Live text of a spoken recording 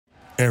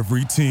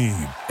Every team,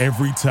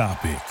 every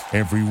topic,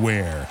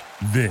 everywhere.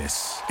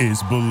 This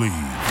is Believe.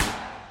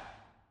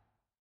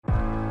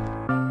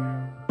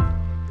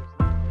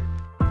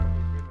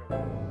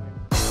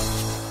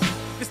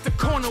 It's the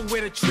corner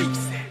where the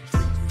treats at.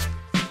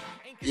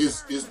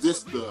 Is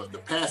this the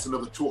passing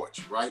of the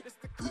torch, right?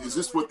 Is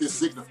this what this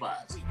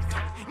signifies?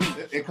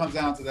 It comes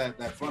down to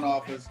that front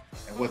office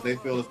and what they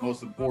feel is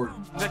most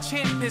important. The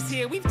champ is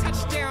here. We've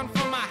touched down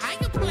from a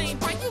higher plane.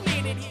 Why you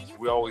landed here?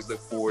 We always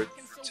look forward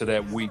to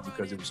that week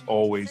because it was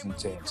always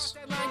intense.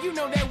 You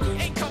know that we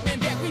ain't coming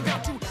back. We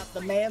about to.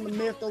 The man, the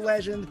myth, the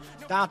legend,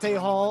 Dante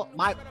Hall.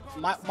 My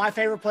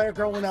favorite player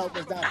growing up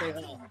was Dante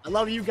Hall. I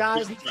love you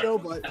guys in the show,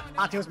 but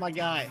Dante was my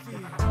guy.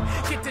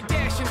 Get to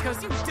dashing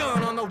because you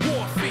done on the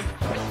warfare.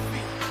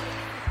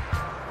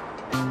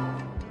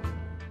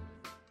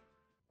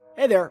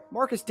 Hey there,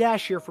 Marcus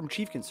Dash here from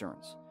Chief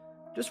Concerns.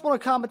 Just want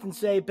to comment and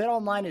say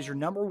BetOnline is your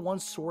number one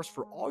source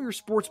for all your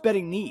sports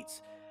betting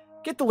needs.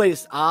 Get the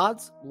latest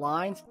odds,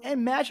 lines,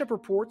 and matchup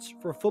reports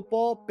for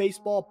football,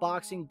 baseball,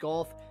 boxing,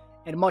 golf,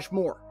 and much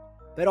more.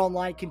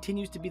 BetOnline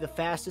continues to be the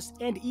fastest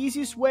and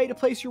easiest way to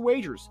place your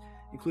wagers,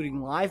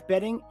 including live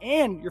betting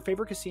and your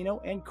favorite casino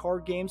and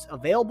card games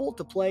available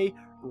to play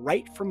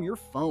right from your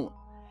phone.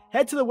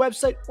 Head to the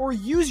website or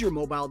use your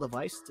mobile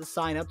device to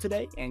sign up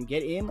today and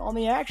get in on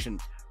the action.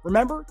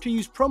 Remember to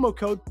use promo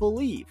code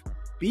BELIEVE,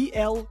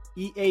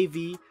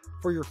 BLEAV,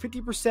 for your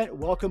 50%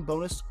 welcome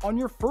bonus on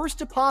your first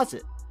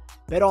deposit.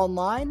 Bet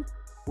online,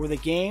 where the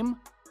game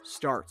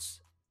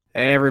starts.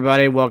 Hey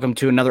everybody, welcome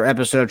to another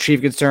episode of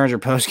Chief Concerns, your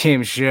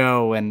post-game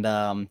show. And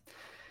a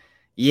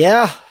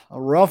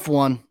rough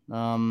one.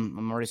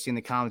 I'm already seeing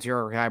the comments here.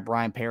 Our guy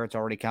Brian Parrott's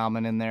already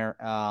commenting there.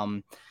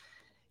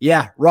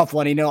 Rough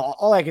one. You know,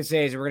 all I can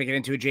say is we're going to get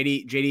into it.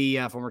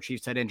 JD, former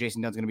Chiefs tight end,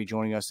 Jason Dunn's going to be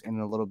joining us in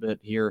a little bit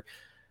here.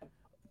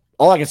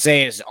 All I can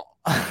say is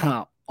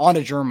on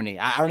to Germany.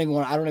 I don't even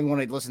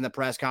want to listen to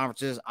press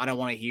conferences. I don't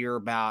want to hear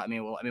about. It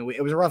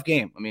was a rough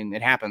game. I mean,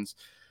 it happens.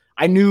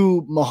 I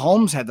knew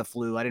Mahomes had the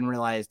flu. I didn't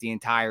realize the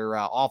entire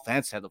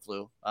offense had the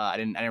flu. I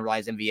didn't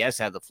realize MVS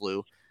had the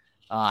flu.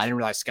 I didn't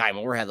realize Sky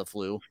Moore had the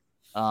flu.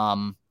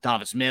 Donovan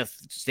Smith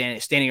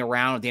standing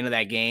around at the end of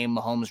that game.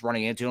 Mahomes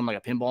running into him like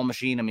a pinball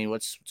machine. I mean,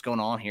 what's going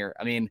on here?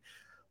 I mean,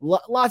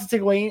 lots to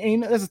take away.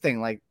 And that's the thing.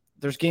 Like,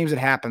 there's games that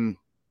happen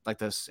like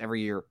this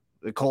every year.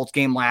 The Colts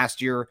game last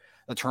year,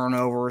 the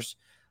turnovers.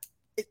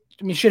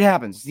 Shit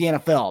happens. It's the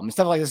NFL. I mean,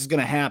 stuff like this is going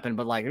to happen,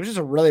 but like, it was just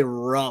a really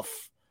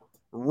rough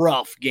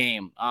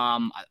game.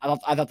 I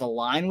thought the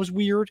line was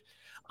weird.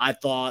 I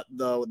thought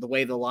the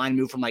way the line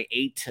moved from like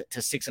 8 to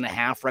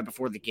 6.5 right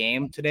before the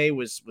game today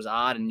was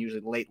odd, and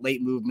usually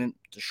late movement.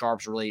 The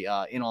Sharps really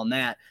in on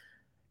that.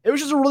 It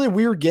was just a really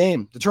weird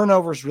game. The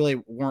turnovers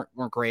really weren't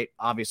great,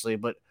 obviously,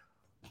 but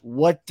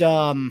what do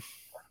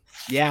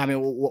you?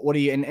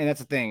 And that's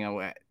the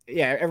thing.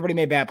 Everybody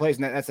made bad plays,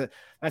 and that's the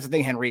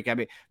thing, Henrique. I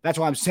mean, that's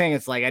why I'm saying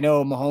it's like I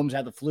know Mahomes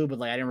had the flu, but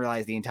like I didn't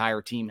realize the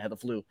entire team had the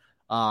flu.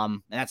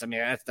 And that's the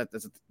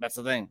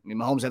thing. I mean,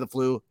 Mahomes had the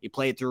flu. He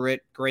played through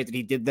it. Great that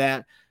he did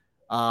that.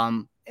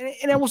 And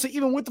I will say,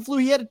 even with the flu,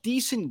 he had a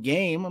decent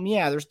game. I mean,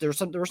 yeah, there were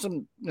some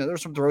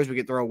throws we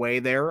could throw away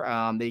there.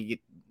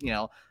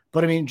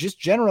 But I mean, just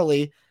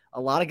generally, a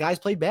lot of guys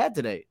played bad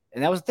today,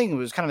 and that was the thing. It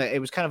was kind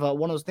of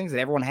one of those things that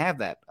everyone had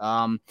that.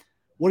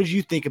 What did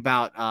you think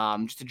about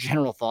just the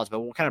general thoughts?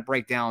 But we'll kind of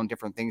break down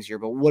different things here.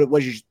 But what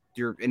was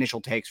your initial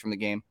takes from the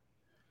game?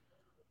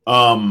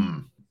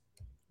 I'm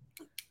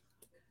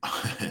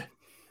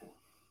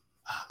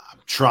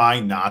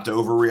trying not to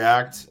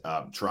overreact.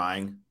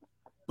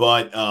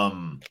 But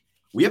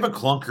we have a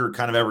clunker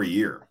kind of every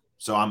year.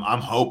 So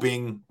I'm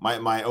hoping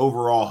my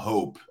overall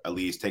hope, at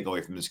least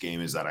takeaway from this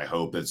game, is that I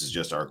hope this is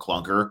just our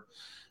clunker.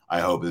 I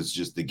hope it's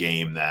just the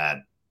game that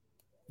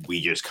we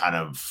just kind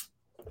of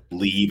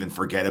leave and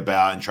forget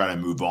about and try to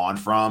move on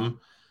from.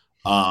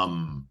 A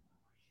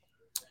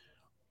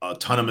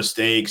ton of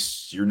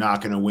mistakes. You're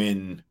not going to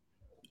win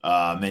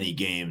many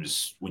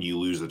games when you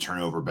lose the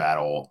turnover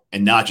battle,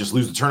 and not just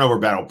lose the turnover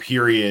battle,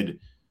 period,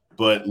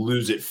 but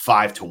lose it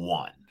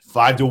 5-1.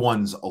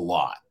 5-1's a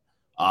lot.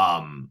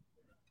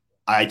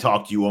 I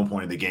talked to you one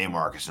point in the game,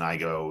 Marcus, and I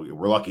go,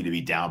 we're lucky to be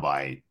down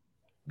by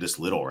this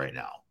little right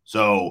now.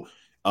 So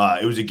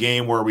it was a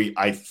game where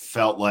I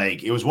felt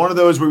like it was one of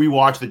those where we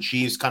watched the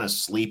Chiefs kind of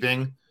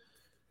sleeping.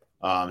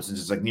 Since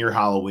it's like near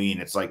Halloween,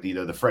 it's like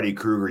the Freddy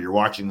Krueger. You're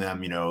watching them,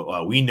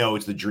 we know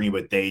it's the dream,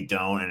 but they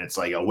don't. And it's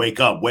like, wake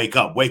up, like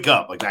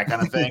that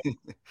kind of thing.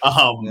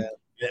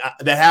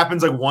 That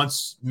happens like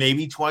once,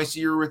 maybe twice a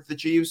year with the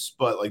Chiefs.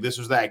 But like this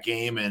was that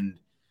game, and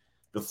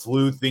the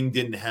flu thing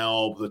didn't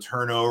help, the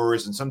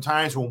turnovers. And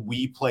sometimes when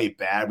we play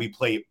bad, we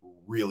play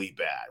really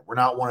bad. We're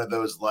not one of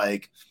those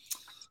like,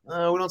 we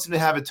don't seem to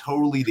have it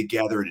totally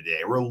together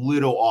today. We're a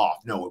little off.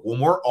 No, when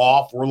we're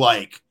off, we're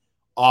like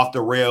off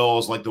the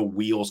rails, like the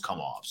wheels come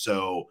off.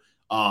 So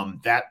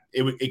that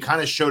it kind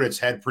of showed its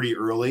head pretty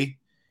early.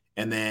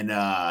 And then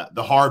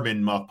the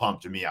Hardman muff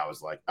pump to me, I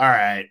was like, all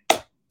right,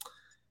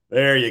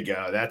 there you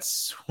go.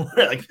 That's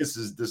like this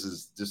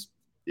is just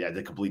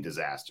the complete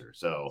disaster.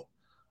 So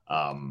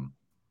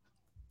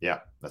Yeah,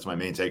 that's my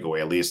main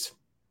takeaway, at least.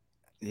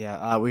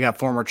 Yeah, we got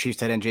former Chiefs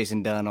tight end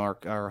Jason Dunn,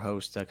 our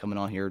host, coming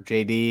on here.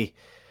 JD,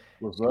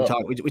 What's we up?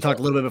 talked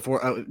a little bit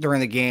before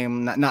during the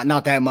game,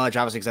 not that much,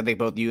 obviously, because I think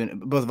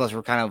both of us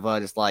were kind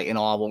of just like in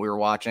awe of what we were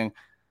watching.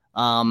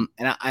 And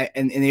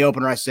in the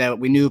opener, I said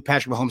we knew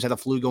Patrick Mahomes had the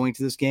flu going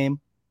to this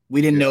game.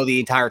 We didn't know the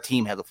entire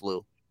team had the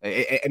flu.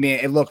 I mean,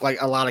 it looked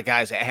like a lot of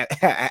guys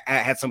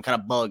had some kind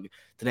of bug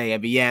today.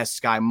 MVS,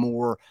 Sky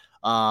Moore.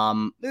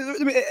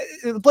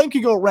 The blame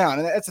could go around,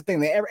 and that's the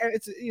thing.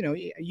 It's you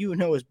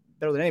know as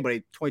better than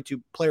anybody.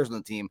 22 players on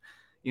the team.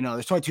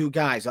 There's 22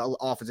 guys,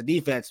 offense and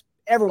defense.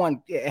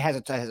 Everyone has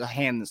a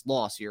hand in this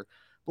loss here.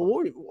 But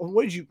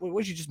what did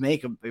you just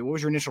make of? What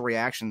was your initial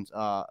reactions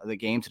of the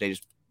game today,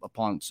 just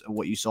upon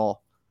what you saw?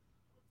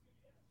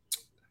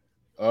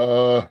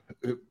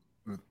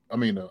 I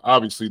mean,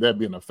 obviously that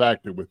being a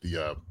factor with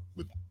the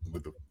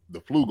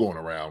flu going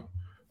around.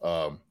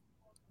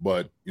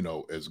 But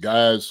as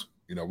guys,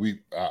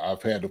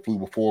 I've had the flu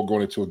before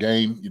going into a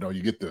game.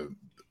 You get the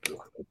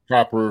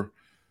proper,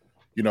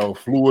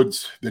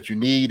 fluids that you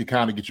need to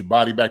kind of get your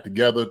body back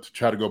together to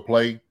try to go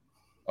play.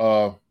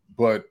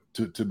 But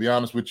to be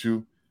honest with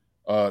you,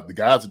 the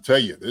guys will tell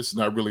you this is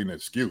not really an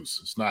excuse.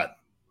 It's not.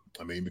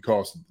 I mean,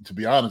 because to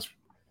be honest,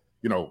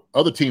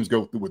 other teams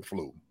go through with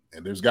flu,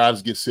 and there's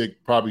guys get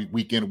sick probably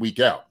week in, week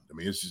out. I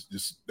mean, it's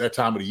just that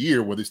time of the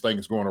year where this thing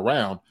is going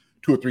around.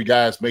 2 or 3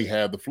 guys may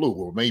have the flu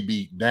or may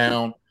be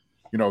down,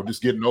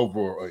 just getting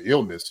over an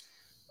illness.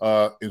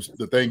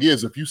 The thing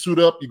is, if you suit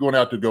up, you're going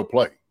out to go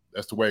play.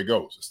 That's the way it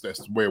goes. That's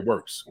the way it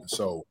works.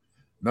 So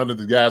none of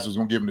the guys was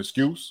going to give an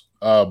excuse.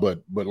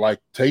 But like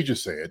Taja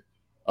said,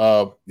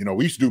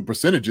 we used to do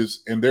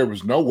percentages, and there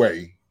was no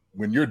way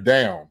when you're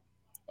down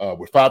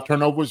with 5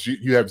 turnovers,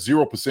 you have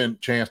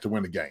 0% chance to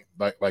win the game.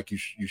 Like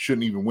you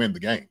shouldn't even win the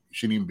game. You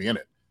shouldn't even be in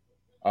it.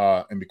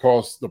 And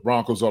because the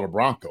Broncos are the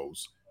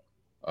Broncos,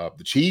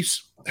 the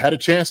Chiefs had a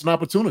chance and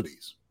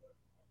opportunities.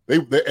 They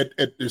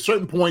at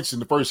certain points in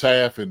the first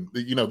half, and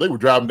they were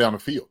driving down the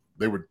field.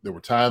 There were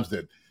times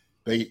that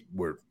they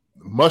were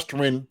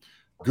mustering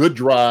good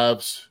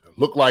drives.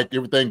 Looked like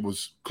everything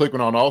was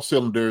clicking on all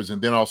cylinders, and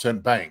then all of a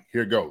sudden, bang,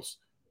 here it goes.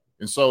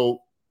 And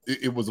so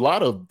it was a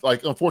lot of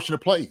like unfortunate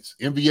plays.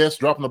 MVS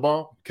dropping the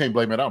ball, can't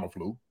blame it on the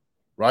flu,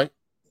 right?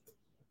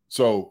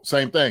 So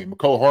same thing.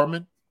 McCole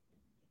Hardman,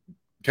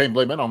 can't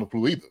blame it on the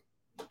flu either.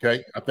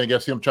 Okay, I think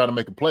that's him trying to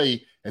make a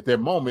play at that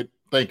moment,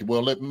 thinking,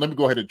 well, let me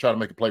go ahead and try to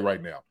make a play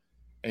right now.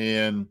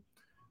 And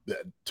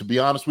to be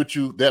honest with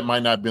you, that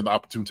might not have been the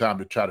opportune time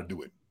to try to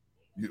do it.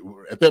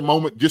 At that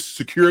moment, just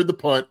secure the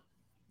punt,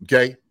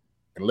 okay,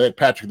 and let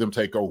Patrick them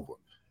take over.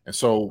 And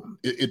so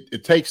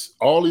it takes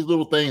all these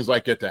little things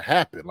like that to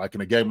happen, like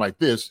in a game like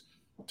this,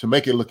 to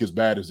make it look as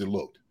bad as it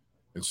looked.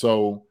 And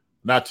so,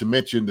 not to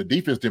mention the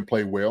defense didn't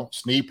play well.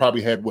 Snead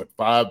probably had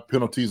 5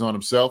 penalties on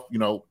himself,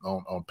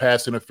 on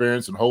pass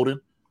interference and holding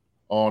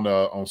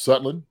on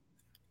Sutton.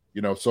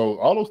 So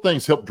all those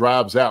things help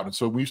drives out. And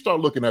so when you start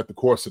looking at the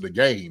course of the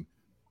game,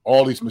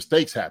 all these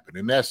mistakes happen.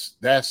 And that's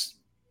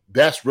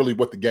really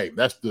what the game.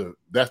 That's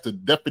the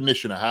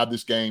definition of how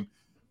this game,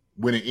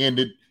 when it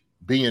ended,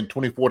 being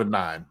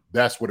 24-9,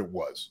 that's what it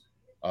was.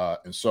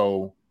 And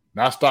so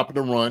not stopping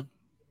the run,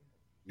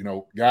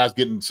 guys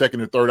getting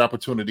second and third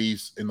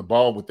opportunities in the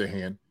ball with their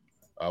hand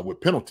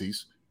with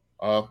penalties,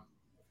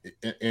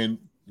 and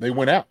they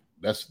went out.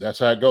 That's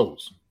how it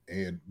goes.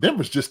 And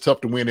Denver's just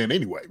tough to win in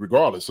anyway,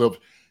 regardless of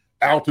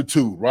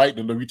altitude, right?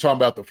 And we're talking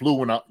about the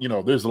flu, and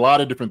there's a lot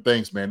of different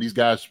things, man. These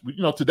guys,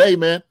 today,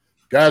 man,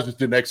 guys just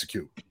didn't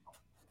execute.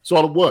 That's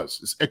all it was.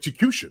 It's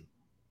execution,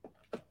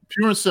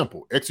 pure and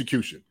simple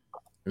execution.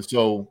 And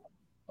so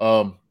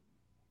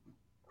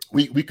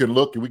we can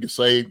look and we can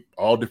say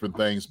all different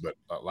things, but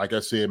like I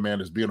said,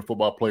 man, as being a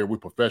football player, we're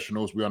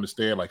professionals. We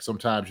understand, like,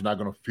 sometimes you're not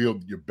going to feel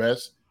your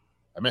best.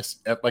 I mean,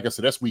 like I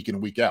said, that's week in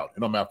and week out. It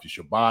don't matter if it's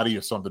your body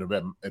or something of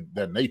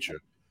that nature.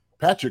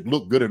 Patrick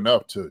looked good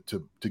enough to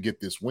get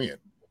this win. There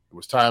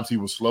was times he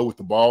was slow with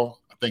the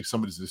ball. I think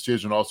some of his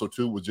decision also,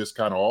 too, was just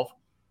kind of off.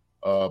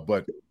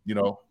 But,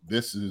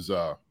 this is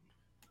a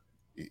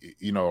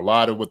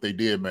lot of what they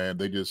did, man.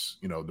 They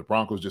just, the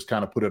Broncos just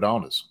kind of put it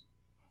on us.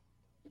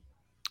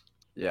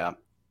 Yeah.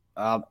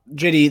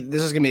 JD,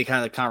 this is going to be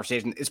kind of the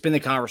conversation. It's been the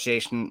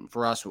conversation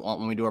for us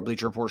when we do our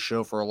Bleacher Report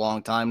show for a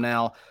long time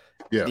now.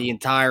 Yeah. If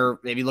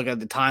you look at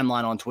the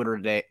timeline on Twitter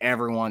today,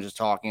 everyone's just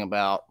talking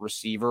about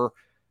receiver,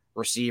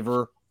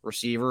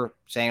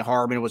 saying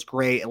Hardman was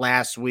great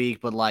last week,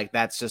 but like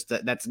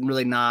that's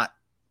really not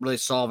really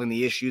solving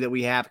the issue that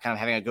we have, kind of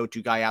having a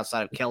go-to guy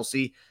outside of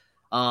Kelsey.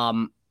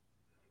 Do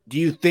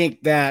you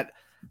think that,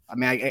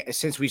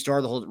 since we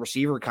started the whole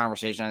receiver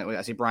conversation,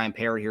 I see Brian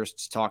Parrott here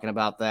talking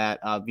about that.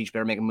 Beach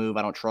better make a move.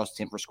 I don't trust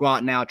him for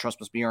squat now. Trust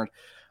must be earned.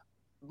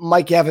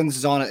 Mike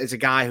Evans is a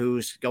guy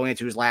who's going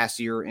into his last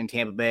year in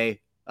Tampa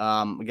Bay.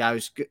 A guy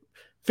who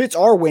fits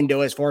our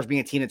window as far as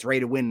being a team that's ready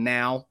to win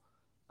now.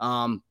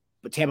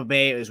 But Tampa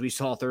Bay, as we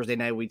saw Thursday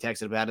night, we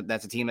texted about it.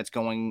 That's a team that's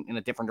going in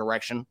a different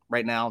direction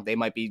right now. They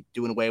might be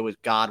doing away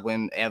with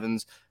Godwin,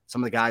 Evans,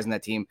 some of the guys in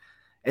that team.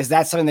 Is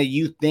that something that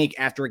you think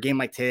after a game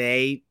like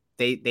today,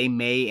 they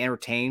may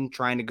entertain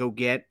trying to go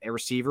get a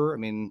receiver? I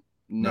mean,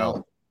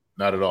 no,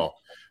 not at all.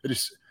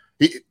 His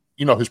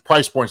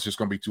price point is just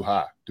going to be too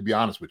high, to be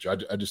honest with you.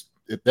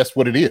 That's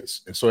what it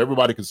is. And so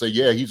everybody can say,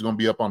 yeah, he's going to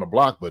be up on the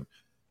block, but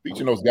each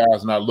of those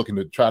guys not looking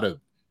to try to,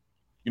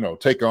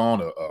 take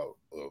on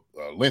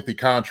a lengthy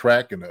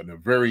contract and a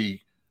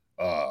very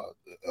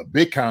a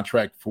big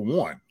contract for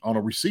one on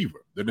a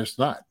receiver. They're just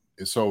not.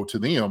 And so to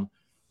them,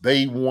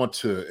 they want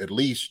to at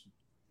least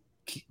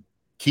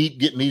keep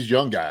getting these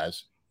young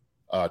guys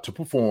to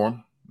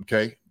perform,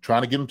 okay,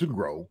 trying to get them to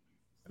grow.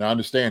 And I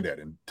understand that.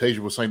 And Tasia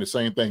was saying the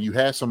same thing. You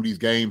have some of these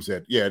games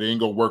that, they ain't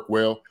going to work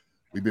well.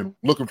 We've been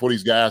looking for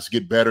these guys to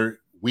get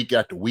better week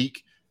after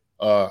week.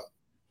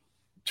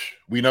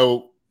 We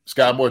know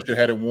Sky Moore should have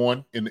had it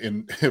won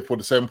in for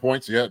the 7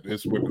 points. Yeah,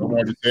 that's what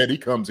Lamar just said. He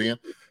comes in.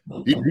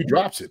 He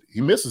drops it.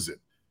 He misses it.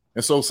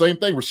 And so same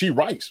thing, Rashee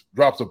Rice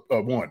drops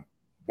a one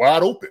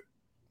wide open,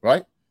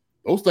 right?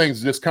 Those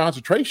things are just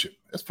concentration.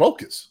 That's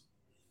focus,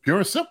 pure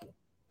and simple.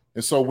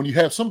 And so when you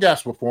have some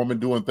guys performing,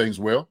 doing things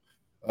well,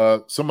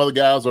 some other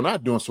guys are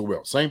not doing so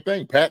well. Same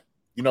thing, Pat.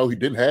 He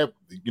didn't have,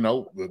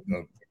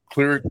 a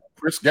clear,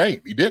 crisp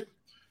game. He didn't.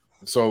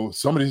 So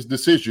some of his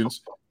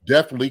decisions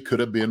definitely could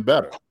have been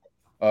better.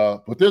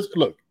 But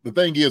the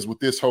thing is with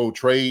this whole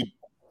trade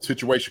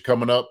situation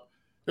coming up,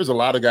 there's a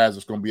lot of guys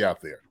that's going to be out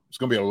there. It's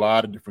going to be a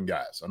lot of different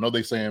guys. I know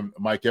they're saying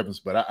Mike Evans,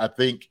 but I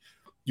think,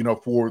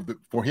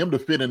 for him to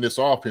fit in this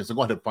offense, they're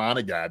going to find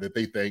a guy that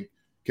they think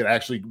can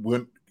actually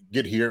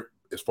get here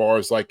as far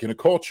as like in a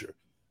culture,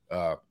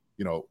 a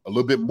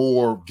little bit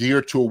more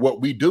geared to what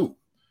we do.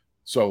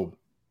 So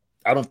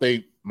I don't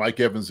think Mike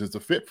Evans is a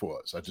fit for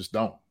us. I just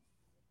don't.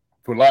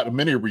 For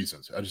many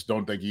reasons, I just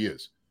don't think he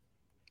is.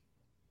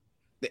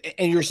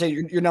 And you're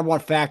saying your number one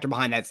factor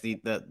behind that's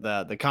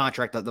the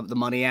contract, the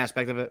money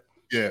aspect of it?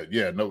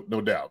 Yeah,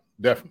 no doubt.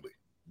 Definitely.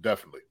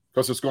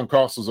 Because it's going to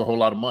cost us a whole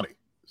lot of money.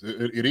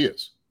 It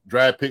is.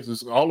 Draft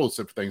picks, all those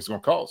types of things are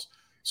going to cost.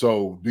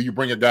 So do you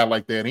bring a guy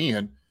like that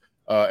in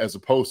as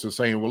opposed to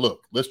saying, well,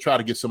 look, let's try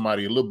to get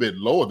somebody a little bit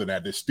lower than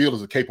that still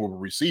is a capable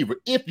receiver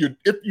if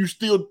you're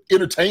still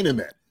entertaining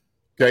that,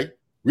 okay?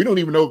 We don't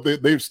even know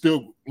if they're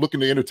still looking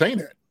to entertain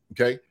that,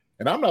 okay?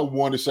 And I'm not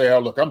one to say, oh,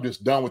 look, I'm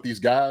just done with these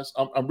guys.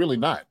 I'm really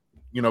not,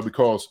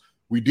 because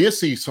we did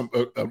see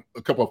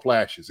a couple of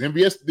flashes.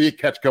 MVS did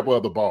catch a couple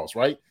other balls,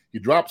 right? He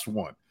drops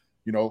one.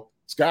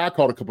 Sky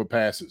caught a couple of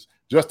passes.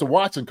 Justin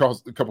Watson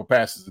caught a couple of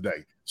passes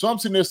today. So I'm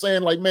sitting there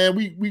saying, like, man,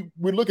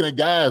 we're looking at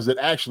guys that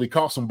actually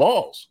caught some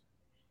balls,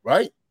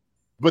 right?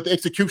 But the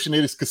execution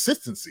is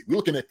consistency. We're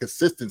looking at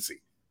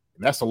consistency,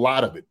 and that's a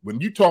lot of it. When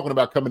you're talking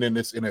about coming in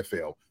this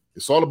NFL,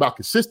 it's all about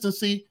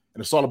consistency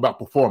and it's all about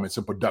performance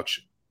and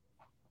production.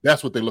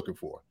 That's what they're looking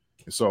for.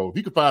 And so if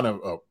you can find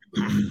a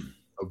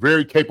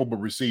very capable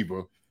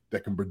receiver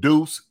that can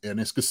produce and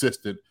is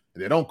consistent,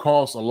 and they don't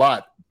cost a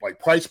lot, like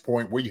price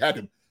point where you had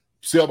to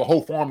sell the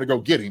whole farm to go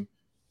get him,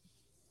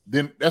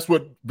 then that's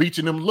what Beach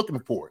and them are looking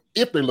for,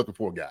 if they're looking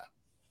for a guy.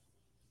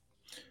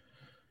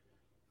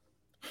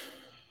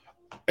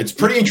 It's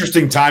pretty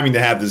interesting timing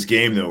to have this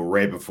game, though,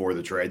 right before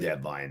the trade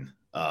deadline.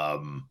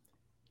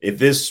 If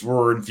this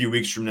were a few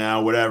weeks from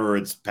now, whatever,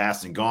 it's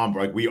past and gone.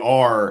 But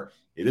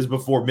it is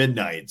before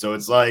midnight. So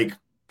it's like,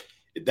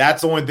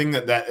 that's the only thing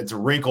that it's a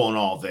wrinkle in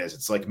all of this.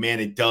 It's like, man,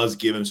 it does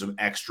give him some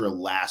extra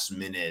last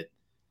minute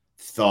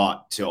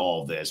thought to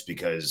all of this,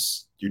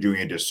 because you're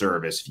doing a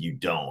disservice if you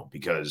don't,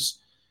 because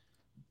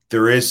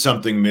there is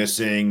something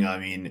missing. I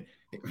mean,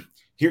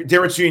 here,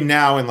 difference between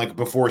now and like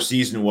before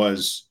season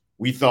was,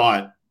 we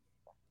thought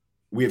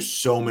we have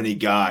so many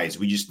guys.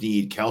 We just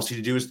need Kelsey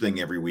to do his thing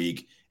every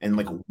week and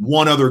like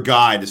one other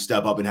guy to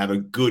step up and have a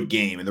good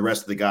game, and the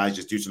rest of the guys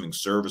just do something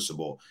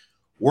serviceable.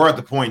 We're at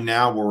the point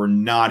now where we're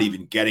not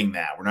even getting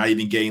that. We're not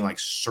even getting like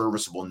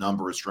serviceable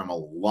numbers from a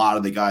lot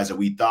of the guys that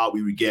we thought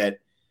we would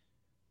get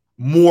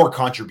more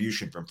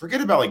contribution from.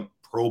 Forget about like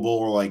Pro Bowl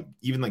or like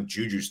even like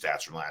Juju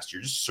stats from last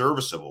year, just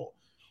serviceable.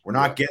 We're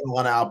not getting a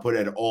lot of output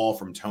at all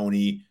from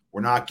Tony.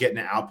 We're not getting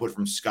an output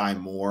from Sky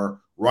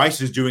Moore.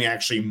 Rice is doing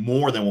actually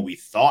more than what we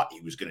thought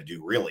he was going to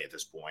do really at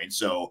this point.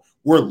 So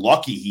we're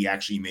lucky he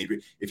actually made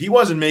 – if he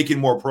wasn't making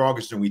more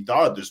progress than we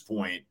thought at this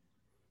point,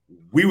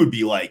 we would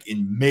be like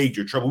in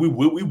major trouble. We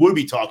would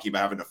be talking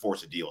about having to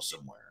force a deal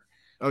somewhere.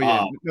 Oh,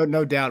 yeah.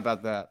 No doubt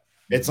about that.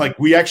 It's like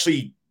we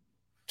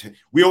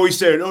always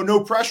said, oh, no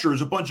pressure.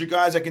 There's a bunch of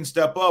guys that can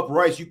step up.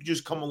 Rice, you can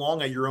just come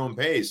along at your own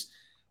pace.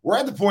 We're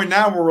at the point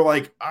now where we're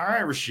like, all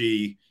right,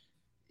 Rashee,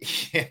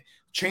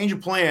 change of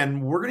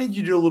plan. We're going to need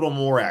you to do a little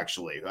more,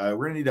 actually. We're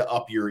going to need to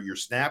up your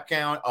snap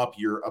count, up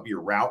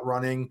your route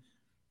running.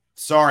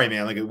 Sorry,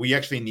 man. Like, we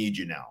actually need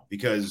you now,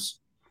 because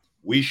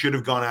we should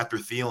have gone after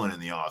Thielen in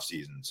the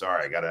offseason.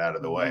 Sorry, I got it out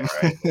of the way.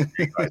 Right?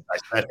 I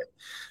said it.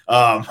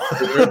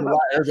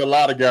 There's a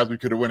lot of guys we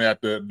could have went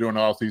after during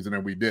the offseason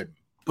and we didn't.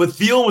 But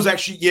Thielen was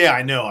actually, yeah,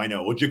 I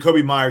know. Well,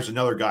 Jacoby Myers,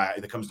 another guy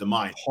that comes to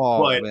mind.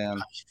 But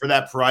man, for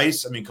that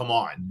price, I mean, come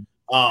on.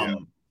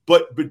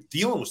 But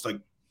Thielen was like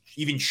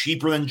even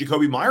cheaper than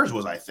Jacoby Myers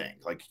was, I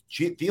think. Like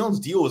Thielen's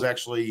deal was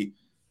actually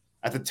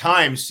at the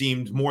time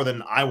seemed more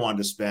than I wanted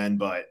to spend,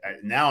 but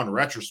now in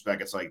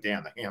retrospect, it's like,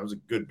 damn, that was a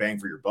good bang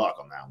for your buck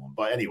on that one.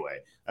 But anyway,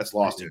 that's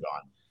lost and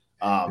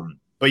gone.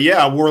 But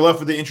yeah, we're left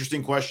with the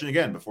interesting question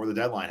again before the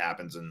deadline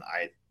happens, and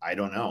I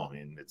don't know. I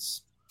mean,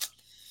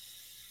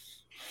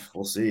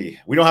 we'll see.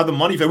 We don't have the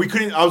money. We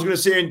couldn't. I was going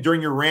to say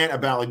during your rant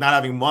about like not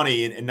having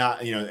money and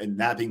not and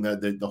that being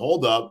the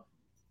holdup,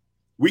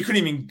 we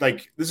couldn't even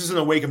this is in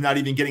the wake of not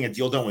even getting a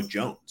deal done with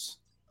Jones,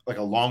 like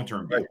a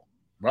long-term deal.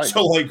 Right.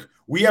 So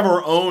we have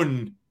our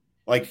own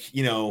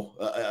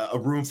a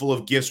room full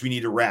of gifts we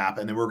need to wrap,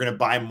 and then we're going to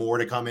buy more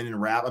to come in and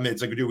wrap. I mean,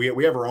 it's like, dude,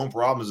 we have our own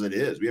problems as it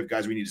is. We have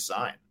guys we need to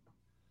sign.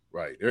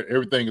 Right.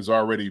 Everything is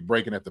already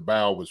breaking at the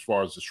bow as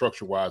far as the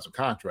structure wise of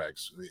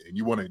contracts. And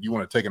you want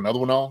to take another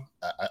one on?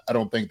 I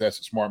don't think that's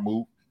a smart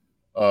move.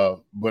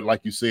 But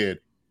like you said,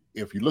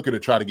 if you're looking to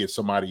try to get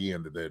somebody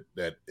in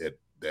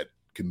that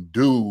can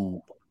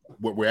do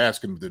what we're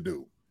asking them to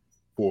do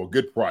for a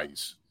good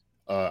price,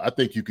 I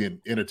think you can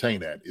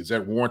entertain that. Is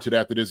that warranted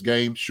after this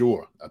game?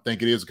 Sure. I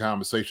think it is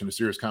a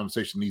serious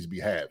conversation needs to be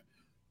had.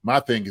 My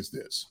thing is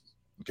this,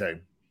 okay?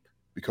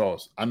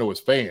 Because I know as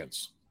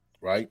fans,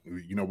 right?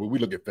 When we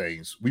look at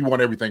things, we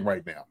want everything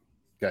right now.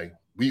 Okay.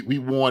 We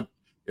want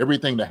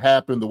everything to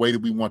happen the way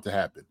that we want to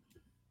happen.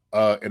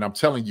 And I'm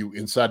telling you,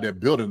 inside that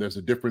building, there's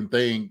a different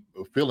a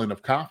feeling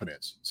of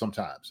confidence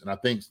sometimes. And I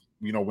think,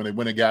 when they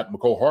went and got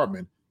McCole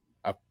Hardman,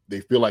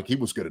 they feel like he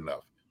was good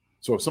enough.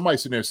 So if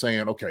somebody's sitting there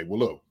saying, okay, well,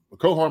 look,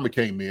 McCole Hardman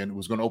came in, it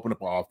was going to open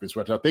up our offense,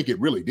 which I think it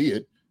really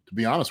did, to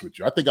be honest with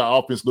you. I think our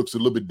offense looks a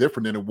little bit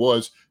different than it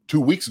was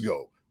 2 weeks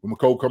ago with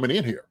McCole coming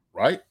in here,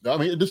 right? I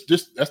mean, that's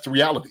the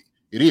reality.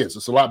 It is.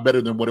 It's a lot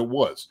better than what it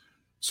was.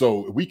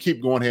 So if we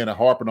keep going ahead and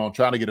harping on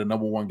trying to get a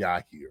number one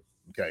guy here,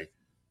 okay,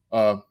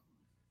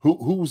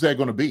 who's that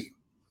going to be?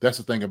 That's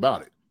the thing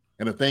about it.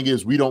 And the thing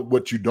is,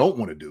 what you don't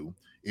want to do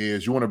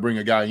is you want to bring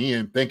a guy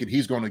in thinking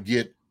he's going to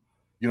get,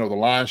 the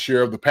lion's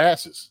share of the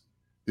passes.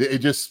 It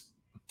just,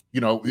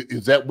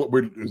 is that what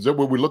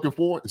we're looking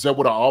for? Is that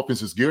what our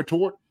offense is geared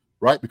toward?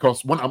 Right?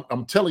 Because when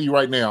I'm telling you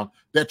right now,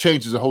 that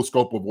changes the whole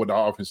scope of what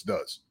our offense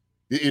does.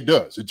 It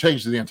does. It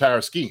changes the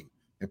entire scheme.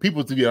 And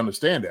people need to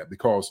understand that,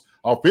 because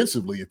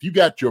offensively, if you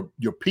got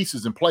your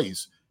pieces in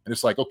place, and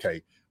it's like,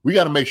 okay, we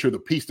got to make sure the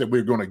piece that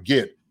we're going to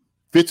get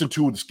fits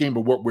into the scheme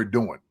of what we're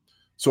doing.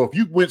 So if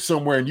you went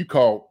somewhere and you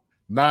caught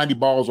 90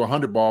 balls or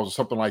 100 balls or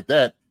something like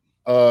that,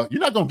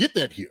 you're not going to get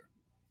that here.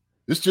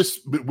 It's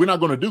just, we're not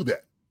going to do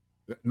that.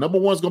 Number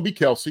one is going to be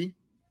Kelsey.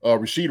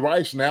 Rashid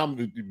Rice now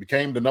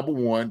became the number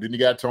one. Then you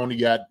got Tony,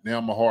 you got now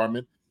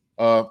Harmon.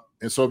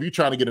 And so if you're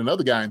trying to get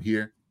another guy in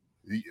here,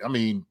 I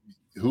mean,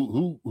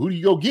 who do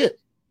you go get?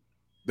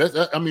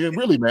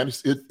 Really, man,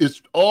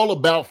 it's all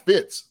about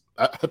fits.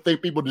 I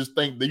think people just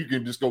think that you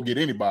can just go get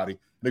anybody and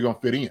they're going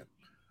to fit in.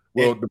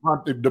 Well,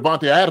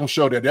 Devontae Adams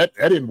showed that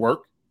didn't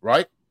work,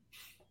 right?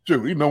 Sure,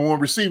 when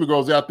receiver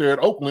goes out there at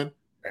Oakland,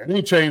 and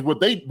they changed what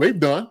they've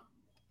done.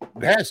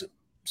 It hasn't.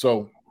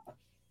 So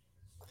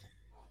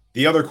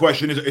the other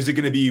question is it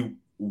going to be,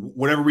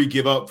 whatever we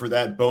give up for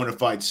that bona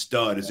fide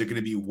stud, is it going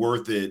to be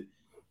worth it?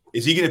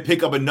 Is he going to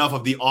pick up enough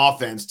of the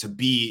offense to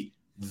be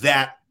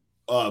that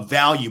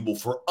valuable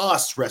for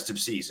us rest of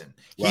season?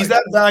 Right. He's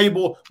that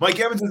valuable. Mike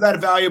Evans is that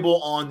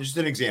valuable on, just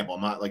an example.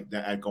 I'm not like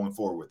that going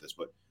forward with this,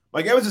 but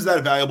Mike Evans is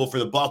that valuable for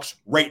the Bucs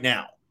right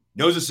now.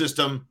 Knows the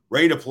system,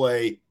 ready to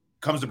play,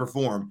 comes to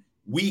perform.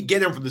 We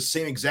get him for the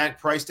same exact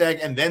price tag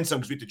and then some,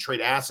 because we have to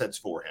trade assets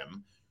for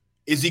him.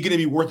 Is he going to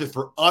be worth it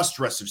for us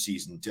rest of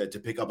season to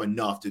pick up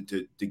enough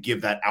to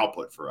give that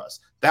output for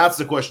us? That's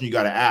the question you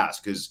got to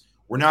ask, because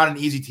we're not an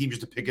easy team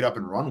just to pick it up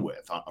and run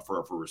with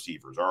for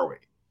receivers, are we?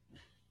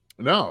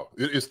 No,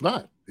 it's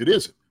not. It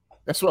isn't.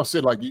 That's what I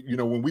said. Like,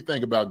 when we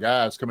think about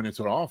guys coming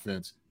into the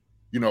offense,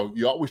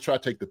 you always try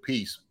to take the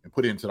piece and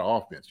put it into the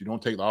offense. You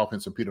don't take the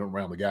offense and put it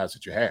around the guys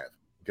that you have.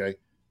 Okay.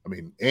 I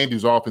mean,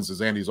 Andy's offense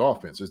is Andy's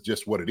offense. It's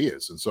just what it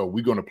is. And so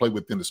we're going to play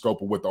within the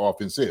scope of what the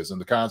offense is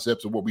and the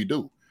concepts of what we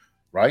do.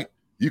 Right.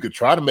 You could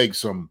try to make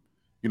some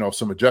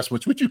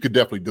adjustments, which you could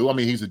definitely do. I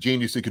mean, he's a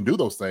genius. He can do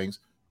those things.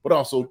 But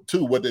also,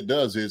 too, what it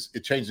does is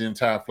it changes the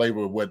entire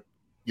flavor of what,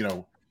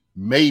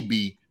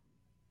 maybe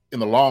in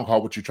the long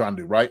haul, what you're trying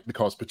to do, right?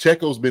 Because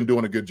Pacheco's been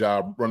doing a good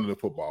job running the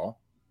football.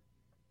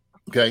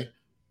 Okay.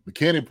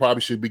 McKinney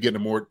probably should be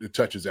getting more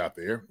touches out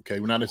there.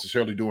 Okay. We're not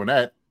necessarily doing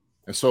that.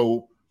 And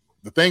so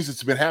the things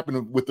that's been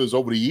happening with us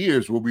over the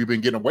years, what we've been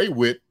getting away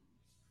with,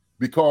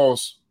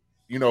 because,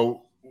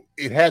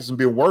 it hasn't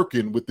been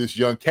working with this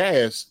young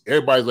cast.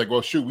 Everybody's like,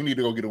 well, shoot, we need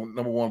to go get a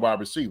number one wide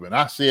receiver. And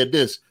I said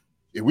this,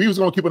 if we was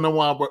going to keep a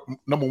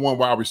number one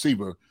wide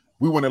receiver,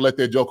 we wouldn't have let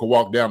that joker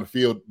walk down the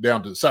field,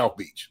 down to the South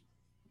Beach.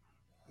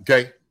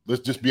 Okay,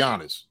 let's just be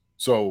honest.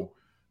 So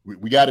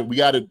they got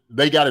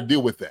to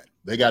deal with that.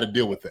 They got to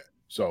deal with that.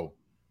 So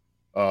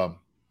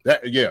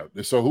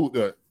So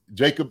who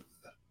Jacob?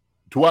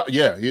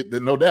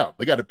 No doubt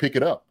they got to pick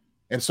it up.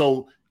 And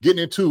so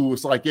getting into,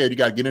 it's like, you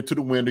got to get into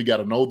the window, you got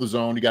to know the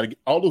zone, you got to get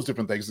all those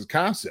different things. It's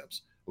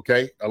concepts.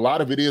 Okay, a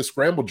lot of it is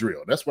scramble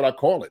drill. That's what I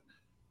call it.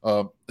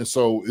 And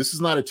so this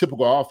is not a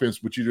typical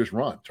offense which you just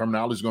run.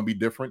 Terminology is going to be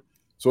different.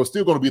 So it's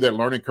still going to be that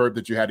learning curve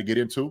that you had to get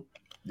into.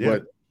 Yeah.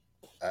 But,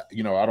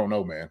 I don't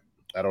know, man.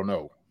 I don't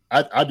know.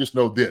 I just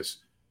know this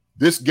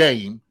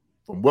game,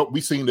 from what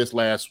we seen this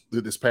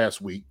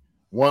past week,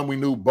 one, we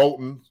knew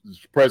Bolton's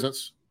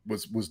presence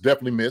was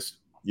definitely missed.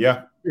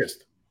 Yeah.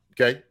 Missed.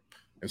 Okay.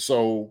 And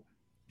so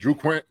Drew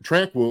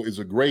Tranquil is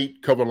a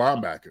great cover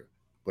linebacker.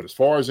 But as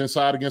far as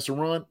inside against the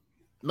run,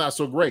 not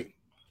so great.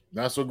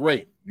 Not so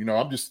great.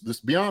 I'm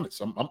just be honest.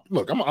 I'm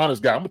an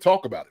honest guy. I'm gonna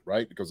talk about it,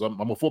 right? Because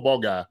I'm a football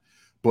guy.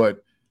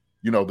 But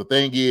the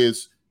thing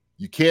is,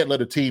 you can't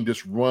let a team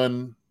just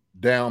run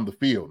down the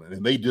field,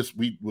 and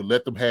we would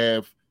let them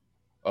have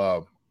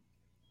the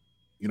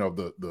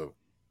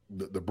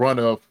brunt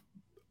of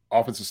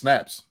offensive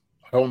snaps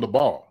on the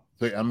ball.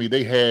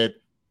 They had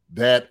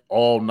that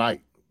all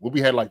night. What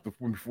we had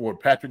before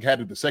Patrick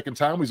had it the second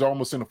time, he's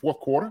almost in the fourth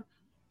quarter,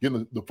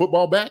 getting the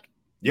football back.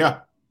 Yeah.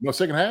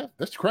 Second half.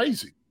 That's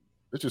crazy.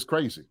 That's just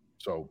crazy.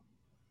 So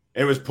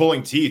it was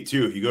pulling teeth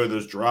too. If you go to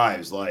those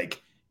drives,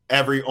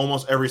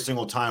 almost every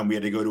single time we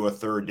had to go to a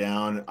third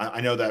down.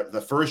 I know that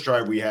the first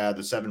drive we had,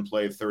 the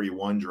 7-play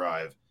 31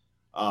 drive,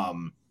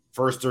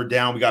 first third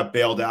down, we got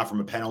bailed out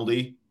from a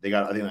penalty. They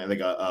got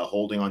a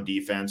holding on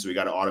defense, so we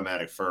got an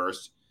automatic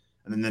first.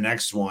 And then the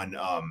next one,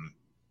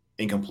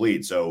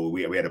 incomplete. So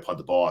we had to punt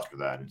the ball after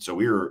that. And so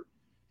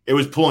it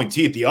was pulling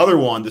teeth. The other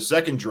one, the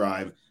second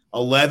drive,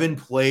 11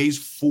 plays,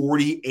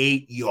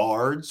 48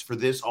 yards for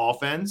this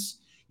offense.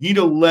 You need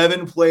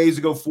 11 plays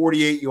to go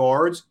 48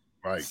 yards.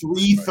 Right.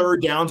 3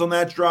 third downs on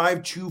that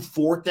drive, 2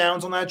 fourth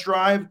downs on that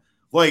drive.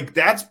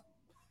 That's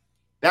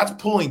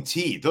pulling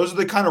teeth. Those are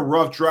the kind of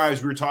rough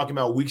drives we were talking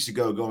about weeks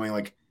ago,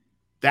 going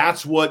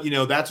that's what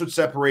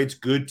separates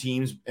good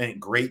teams and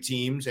great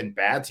teams and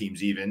bad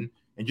teams even,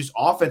 and just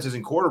offenses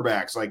and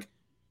quarterbacks.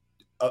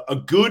 A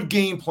good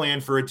game plan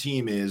for a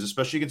team is,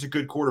 especially against a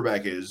good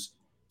quarterback, is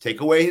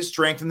take away his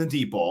strength in the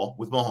deep ball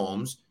with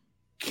Mahomes.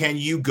 Can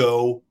you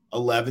go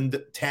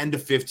 10 to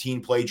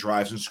 15 play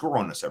drives and score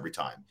on us every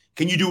time?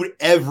 Can you do it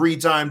every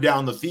time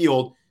down the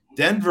field?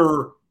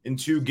 Denver, in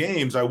 2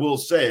 games, I will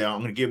say, I'm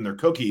going to give them their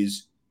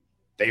cookies.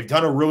 They've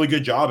done a really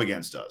good job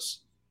against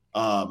us.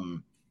 2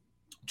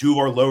 of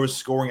our lowest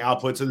scoring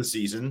outputs of the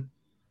season.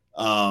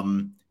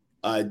 I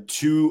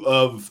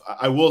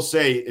will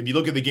say, if you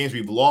look at the games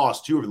we've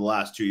lost 2 over the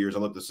last 2 years, I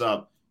looked this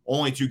up.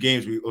 Only 2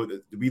 games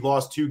we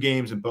lost 2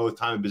 games in both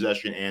time of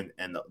possession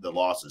and the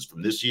losses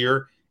from this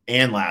year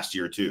and last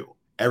year too.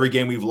 Every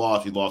game we've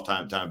lost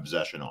time of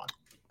possession on.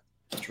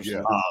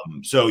 Yeah.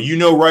 So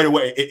right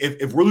away,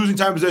 if we're losing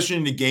time of possession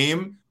in a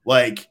game,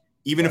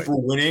 even if we're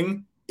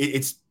winning,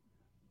 it's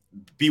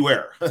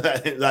beware.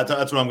 That's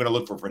what I'm going to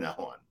look for from now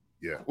on.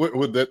 Yeah,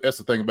 that's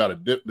the thing about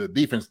it. The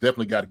defense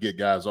definitely got to get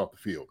guys off the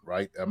field,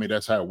 right?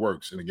 That's how it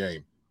works in a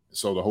game.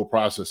 So the whole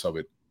process of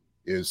it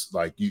is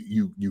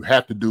you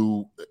have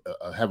to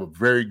have a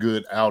very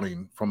good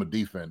outing from a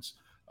defense,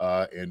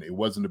 and it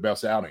wasn't the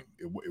best outing.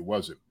 It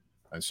wasn't,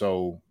 and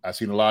so I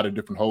seen a lot of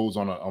different holes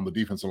on the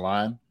defensive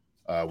line.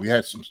 We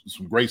had some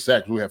great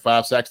sacks. We had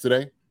 5 sacks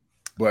today,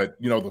 but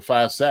the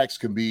 5 sacks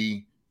can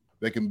be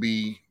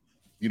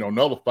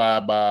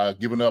nullified by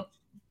giving up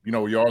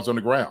yards on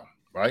the ground,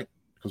 right?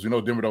 Because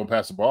Denver don't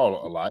pass the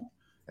ball a lot,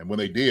 and when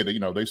they did,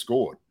 they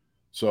scored.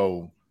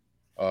 So,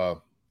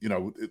 the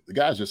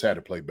guys just had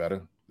to play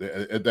better.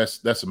 That's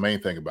the main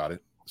thing about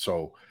it.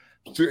 So,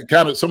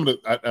 kind of some of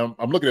the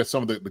I'm looking at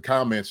some of the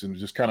comments and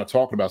just kind of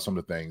talking about some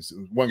of the things.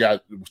 One guy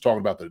was talking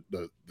about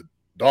the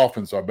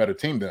Dolphins are a better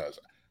team than us.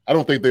 I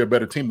don't think they're a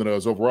better team than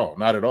us overall.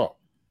 Not at all.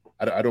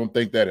 I don't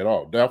think that at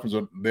all. Dolphins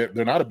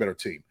they're not a better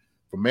team.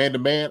 From man to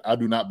man, I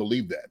do not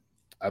believe that.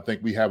 I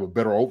think we have a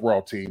better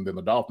overall team than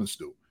the Dolphins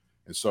do.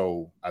 And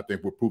so I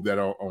think we'll prove that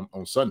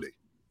on Sunday.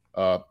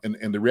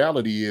 And the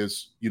reality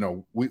is,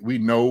 we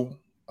know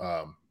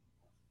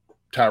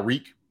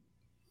Tyreek.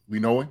 We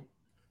know him.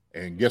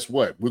 And guess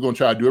what? We're going to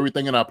try to do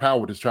everything in our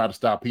power to try to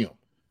stop him.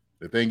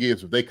 The thing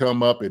is, if they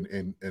come up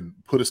and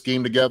put a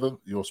scheme together,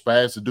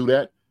 Spags to do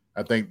that,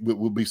 I think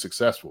we'll be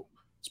successful.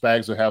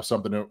 Spags will have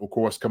something, of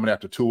course, coming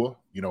after Tua.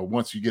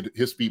 Once you get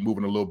his feet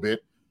moving a little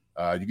bit,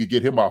 you could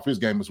get him off his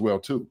game as well,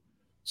 too.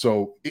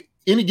 So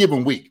any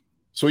given week.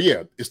 So,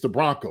 yeah, it's the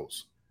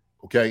Broncos,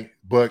 okay?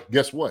 But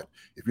guess what?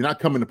 If you're not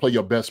coming to play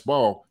your best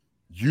ball,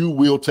 you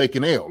will take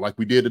an L like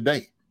we did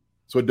today.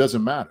 So it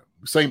doesn't matter.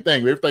 Same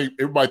thing.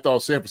 Everybody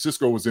thought San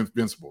Francisco was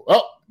invincible.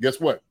 Oh, guess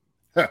what?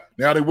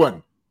 Now they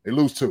wasn't. They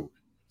lose 2.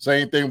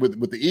 Same thing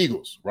with the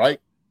Eagles, right?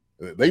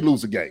 They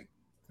lose a game.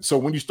 So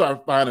when you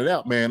start finding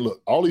out, man,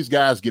 look, all these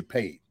guys get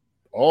paid.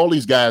 All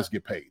these guys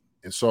get paid.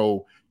 And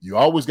so you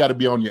always got to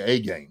be on your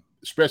A game,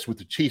 especially with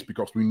the Chiefs,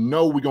 because we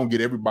know we're going to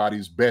get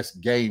everybody's best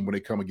game when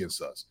they come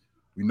against us.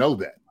 We know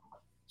that.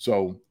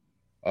 So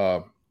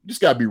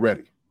just got to be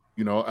ready.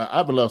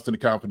 I've lost any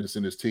confidence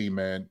in this team,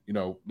 man.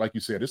 Like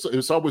you said,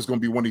 it's always going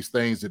to be one of these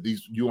things that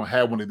you don't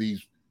have one of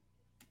these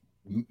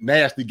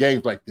nasty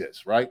games like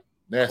this, right?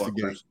 Nasty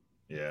games.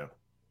 Yeah.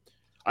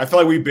 I feel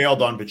like we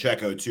bailed on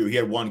Pacheco, too. He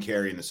had 1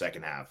 carry in the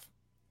second half.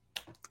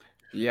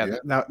 Yeah,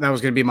 that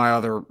was going to be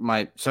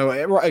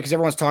because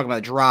everyone's talking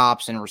about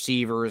drops and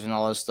receivers and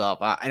all this stuff.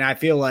 And I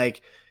feel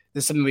like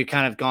this is something we've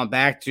kind of gone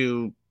back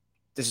to.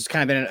 This has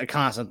kind of been a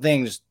constant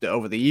thing just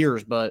over the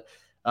years, but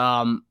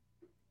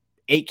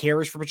 8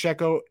 carries for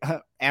Pacheco,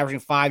 averaging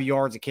 5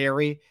 yards a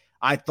carry.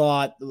 I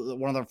thought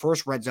one of the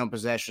first red zone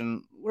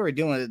possession, what are we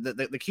doing? The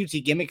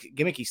QT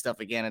gimmicky stuff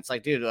again. It's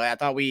like, dude, I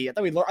thought we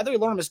learned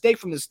a mistake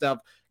from this stuff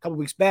a couple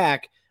weeks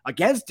back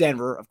against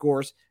Denver, of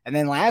course. And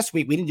then last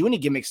week we didn't do any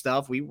gimmick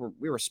stuff. We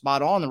were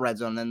spot on the red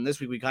zone. And then this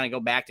week we kind of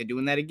go back to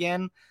doing that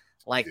again.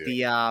 Like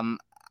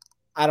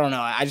I don't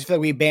know. I just feel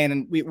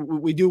like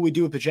we do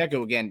with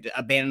Pacheco again,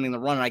 abandoning the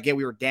run. And I get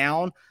we were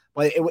down,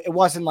 but it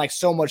wasn't like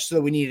so much so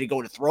that we needed to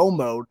go to throw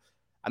mode.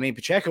 I mean,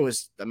 Pacheco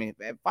was,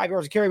 5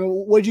 yards of carry.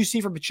 What did you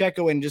see from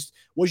Pacheco, and just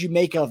what did you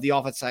make of the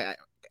offense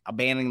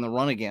abandoning the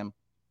run again?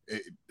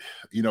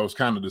 It's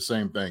kind of the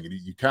same thing.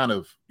 You kind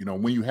of,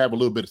 when you have a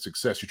little bit of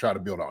success, you try to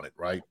build on it,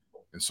 right?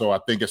 And so I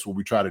think that's what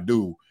we try to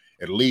do,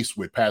 at least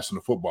with passing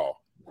the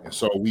football. And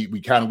so we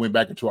kind of went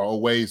back into our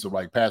old ways of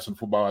like passing the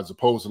football as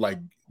opposed to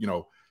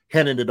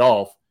handing it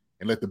off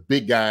and let the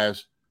big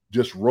guys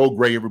just road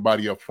grade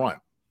everybody up front.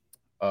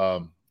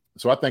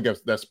 So I think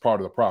that's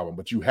part of the problem.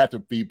 But you have to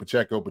feed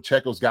Pacheco.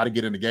 Pacheco's got to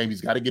get in the game. He's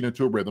got to get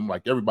into a rhythm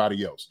like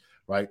everybody else,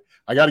 right?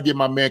 I got to give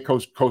my man,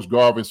 Coach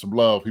Garvin, some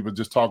love. He was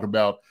just talking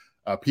about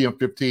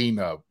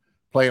PM15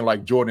 playing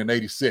like Jordan in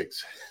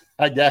 86.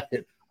 I got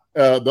it.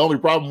 The only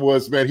problem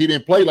was, man, he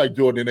didn't play like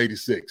Jordan in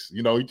 86.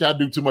 He tried to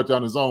do too much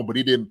on his own, but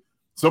he didn't.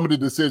 Some of the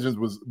decisions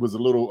was a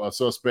little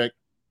suspect,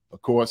 of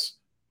course.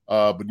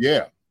 But,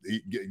 yeah,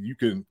 you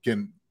can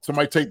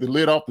somebody take the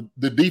lid off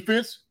the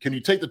defense? Can you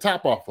take the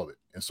top off of it?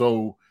 And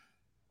so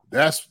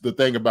that's the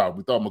thing about it.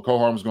 We thought McCall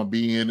Harmon was going to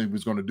be in and he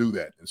was going to do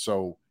that. And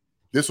so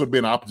this would be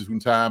an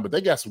opportune time, but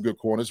they got some good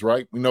corners,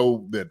 right? We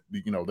know that,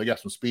 they got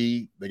some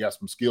speed. They got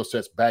some skill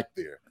sets back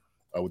there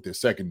with their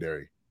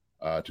secondary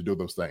to do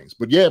those things.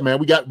 But, yeah, man,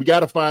 we got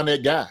to find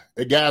that guy.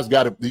 That guy's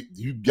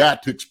you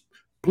got to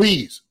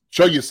please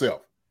show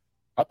yourself.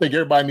 I think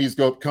everybody needs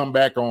to come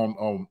back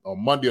on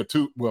Monday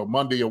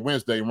Monday or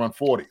Wednesday and run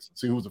 40s.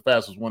 See who's the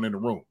fastest one in the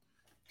room,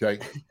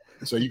 okay?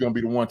 So you're going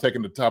to be the one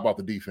taking the top off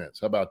the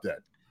defense. How about that?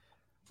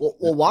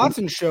 Well,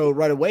 Watson showed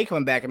right away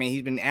coming back. I mean,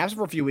 he's been absent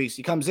for a few weeks.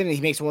 He comes in and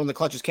he makes one of the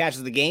clutchest catches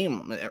of the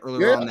game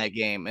earlier on in that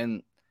game.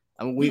 And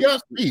we got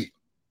speed.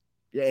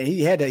 Yeah,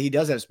 he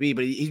does have speed,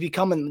 but he's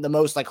becoming the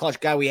most clutch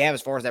guy we have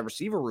as far as that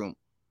receiver room.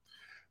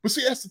 But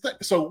see, that's the thing.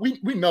 So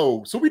we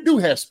know. So we do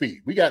have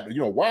speed. We got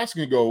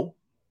Watson can go,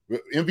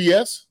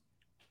 MVS,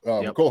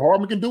 Cole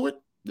Harmon can do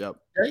it. Yep.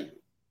 Okay.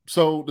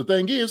 So the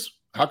thing is,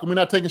 how come we're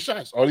not taking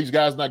shots? Are these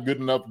guys not good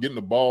enough getting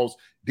the balls,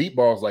 deep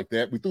balls like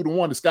that? We threw the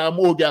one to Sky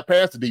Moore, got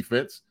past the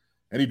defense,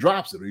 and he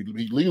drops it.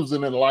 He leaves it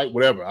in the light,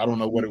 whatever. I don't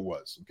know what it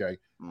was, okay?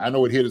 I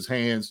know it hit his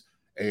hands,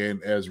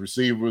 and as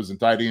receivers and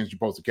tight ends, you're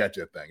supposed to catch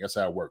that thing. That's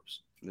how it works.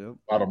 Yep.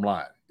 Bottom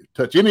line.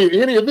 Touch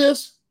any of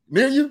this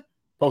near you,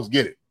 supposed to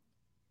get it.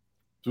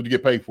 That's what you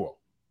get paid for.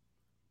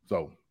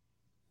 So.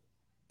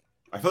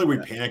 I feel like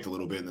we panicked a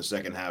little bit in the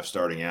second half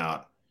starting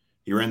out.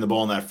 He ran the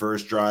ball in that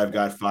first drive,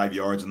 got 5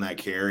 yards on that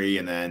carry,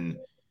 and then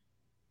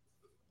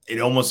it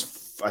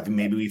almost – I think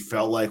maybe we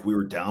felt like we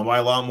were down by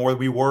a lot more than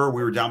we were.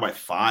 We were down by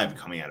 5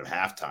 coming out of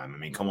halftime. I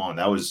mean, come on.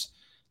 That was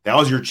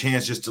your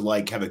chance just to,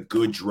 have a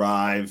good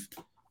drive,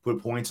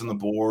 put points on the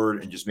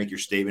board, and just make your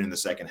statement in the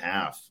second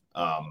half.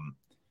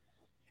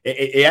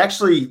 It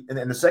actually –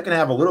 in the second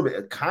half a little bit,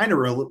 it kind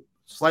of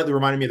slightly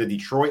reminded me of the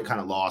Detroit kind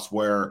of loss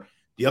where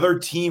the other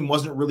team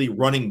wasn't really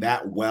running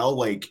that well.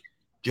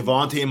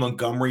 Javonte and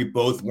Montgomery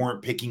both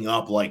weren't picking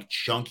up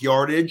chunk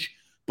yardage,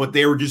 but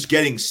they were just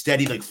getting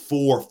steady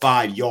 4 or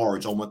 5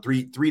 yards, almost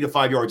 3 to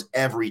 5 yards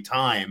every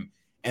time.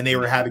 And they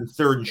were having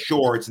third and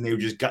shorts, and they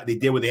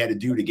did what they had to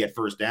do to get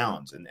first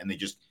downs, and they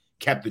just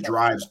kept the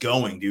drives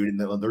going, dude.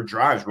 And their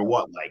drives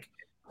were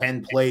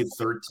 10 play,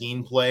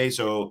 13 play.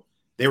 So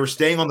they were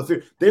staying on the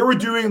field. They were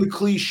doing the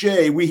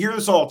cliche. We hear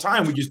this all the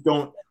time. We just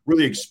don't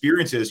really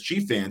experience it as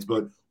Chief fans,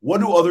 but what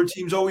do other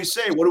teams always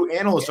say? What do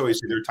analysts always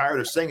say? They're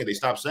tired of saying it. They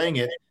stopped saying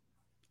it.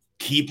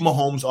 Keep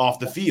Mahomes off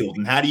the field.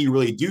 And how do you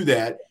really do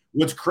that?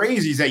 What's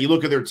crazy is that you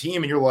look at their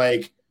team and you're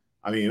like,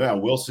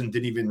 Wilson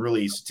didn't even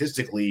really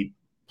statistically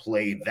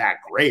play that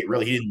great.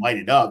 Really, he didn't light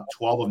it up.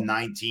 12 of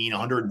 19,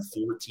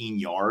 114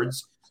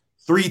 yards.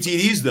 3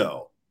 TDs,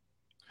 though.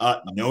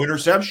 No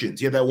interceptions.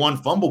 He had that one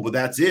fumble, but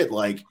that's it.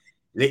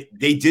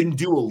 They didn't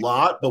do a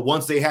lot, but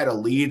once they had a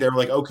lead, they were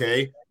like,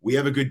 okay, we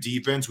have a good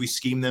defense. We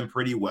scheme them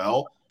pretty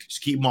well.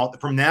 Just keep them off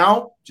from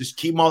now. Just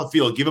keep them off the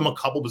field. Give them a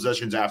couple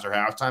possessions after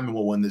halftime, and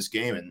we'll win this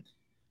game. And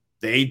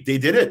they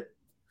did it.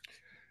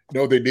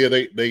 No, they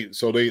did.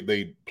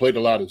 They played a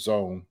lot of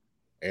zone,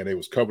 and they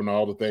was covering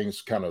all the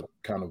things kind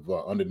of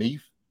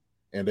underneath.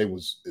 And they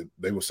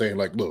were saying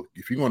look,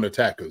 if you're going to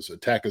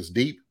attack us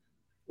deep,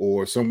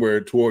 or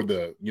somewhere toward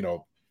the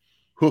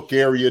hook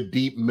area,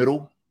 deep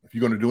middle. If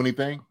you're going to do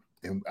anything,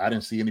 and I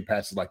didn't see any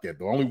passes like that.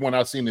 The only one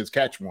I seen this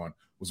catch one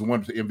was the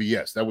one to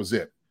MVS. That was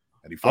it.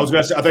 And I was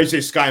going to say, I thought you say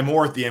Sky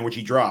Moore at the end, which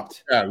he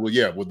dropped. Yeah,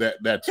 well,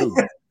 that too.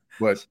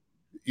 But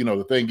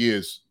the thing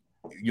is,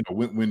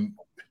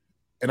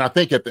 and I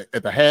think at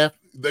the half,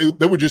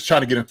 they were just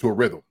trying to get into a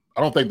rhythm.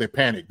 I don't think they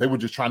panicked. They were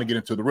just trying to get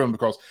into the rhythm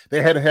because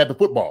they had to have the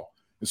football.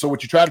 And so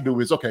what you try to do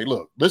is, okay,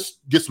 look, let's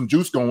get some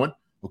juice going.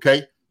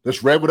 Okay,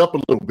 let's rev it up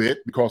a little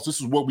bit because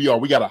this is what we are.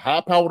 We got a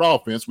high-powered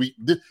offense.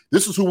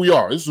 This is who we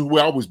are. This is who we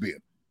always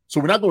been. So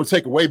we're not going to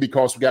take away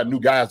because we got new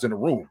guys in the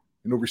room,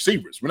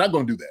 receivers. We're not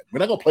going to do that. We're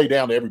not going to play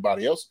down to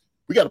everybody else.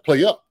 We got to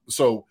play up.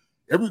 So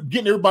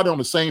getting everybody on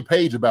the same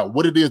page about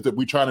what it is that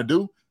we're trying to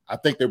do, I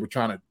think they were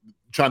trying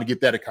to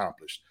get that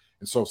accomplished.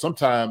 And so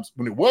sometimes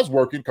when it was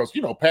working, because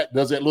Pat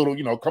does that little,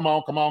 come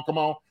on,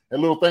 that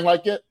little thing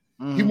like that.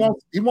 Mm-hmm.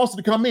 He wants it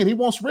to come in. He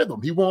wants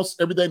rhythm. He wants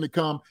everything to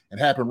come and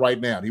happen right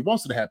now. And he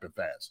wants it to happen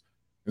fast.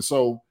 And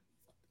so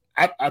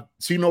I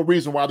see no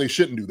reason why they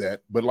shouldn't do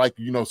that. But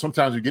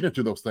sometimes you get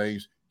into those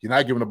things, you're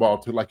not giving the ball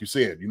to, like you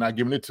said, you're not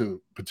giving it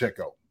to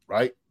Pacheco,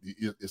 right?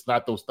 It's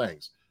not those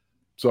things.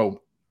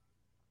 So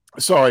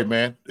sorry,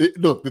 man.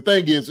 Look, the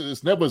thing is,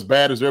 it's never as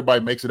bad as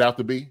everybody makes it out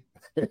to be.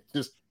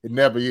 It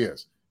never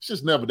is. It's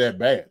just never that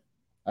bad.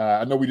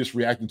 I know we're just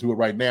reacting to it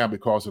right now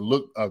because it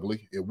looked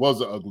ugly. It was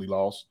an ugly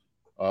loss.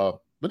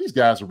 But these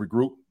guys are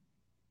regrouped.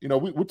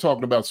 We're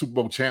talking about Super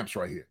Bowl champs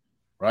right here,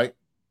 right?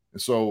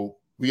 And so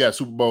we got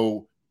Super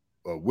Bowl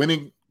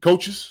winning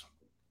coaches,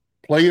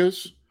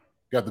 players,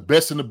 got the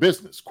best in the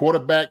business,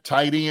 quarterback,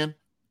 tight end,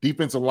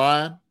 defensive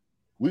line.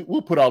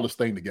 We'll put all this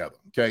thing together,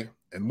 okay?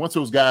 And once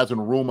those guys in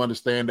the room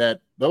understand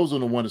that, those are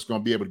the ones that's going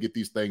to be able to get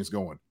these things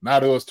going.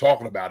 Not us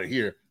talking about it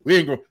here. We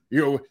ain't going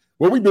to,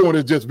 what we're doing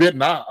is just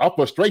venting our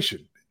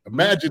frustration.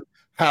 Imagine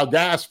how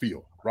guys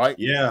feel, right?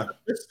 Yeah.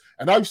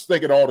 And I used to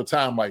think it all the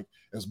time, like,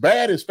 as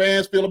bad as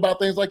fans feel about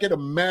things like that,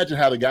 imagine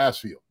how the guys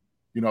feel,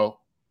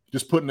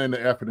 just putting in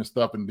the effort and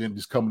stuff and then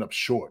just coming up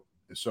short.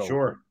 And so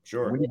sure.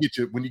 When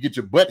you get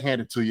your butt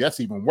handed to you, that's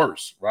even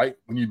worse, right?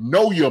 When you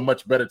know you're a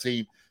much better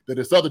team than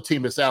this other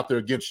team that's out there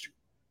against you,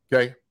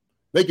 okay?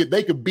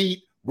 They could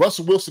beat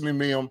Russell Wilson and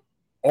them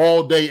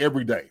all day,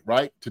 every day,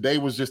 right? Today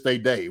was just their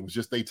day. It was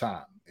just their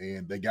time,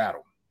 and they got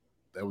them.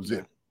 That was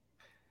it.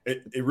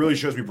 It really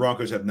shows me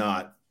Broncos have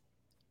not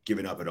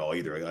given up at all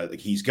either. Like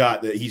he's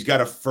got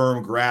a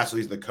firm grasp. At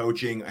least the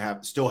coaching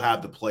still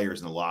have the players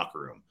in the locker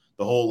room.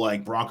 The whole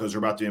Broncos are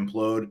about to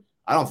implode.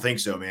 I don't think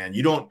so, man.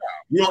 You're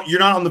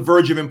not on the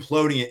verge of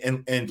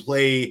imploding and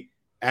play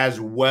as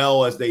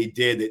well as they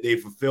did. They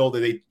fulfilled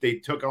it. They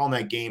took on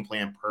that game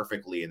plan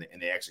perfectly and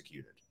they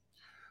executed.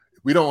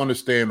 We don't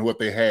understand what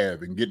they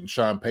have in getting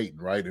Sean Payton,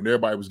 right? And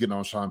everybody was getting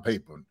on Sean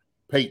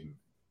Payton.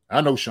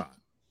 I know Sean.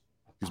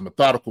 He's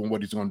methodical in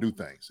what he's going to do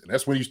things. And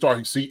that's when you start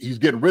to see he's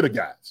getting rid of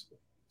guys.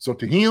 So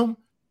to him,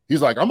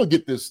 he's like, I'm going to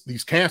get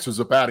these cancers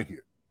up out of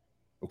here.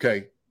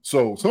 Okay?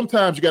 So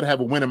sometimes you got to have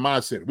a winning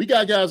mindset. We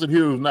got guys in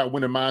here who's not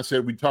winning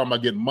mindset. We talking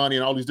about getting money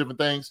and all these different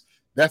things.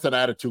 That's an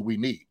attitude we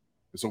need.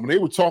 And so when they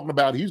were talking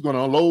about he's going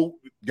to unload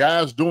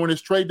guys during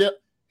his trade depth,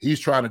 he's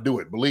trying to do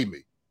it, believe me.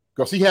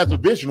 Because he has a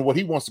vision of what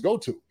he wants to go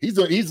to. He's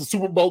a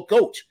Super Bowl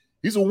coach.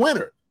 He's a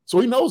winner. So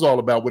he knows all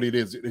about what it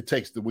is it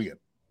takes to win.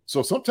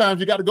 So sometimes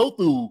you got to go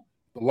through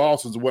the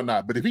losses and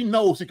whatnot. But if he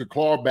knows he could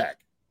claw back,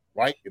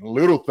 right, in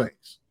little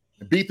things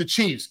and beat the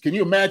Chiefs, can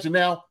you imagine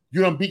now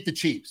you done beat the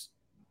Chiefs,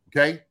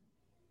 okay?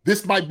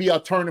 This might be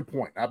our turning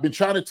point. I've been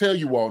trying to tell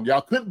you all, and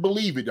y'all couldn't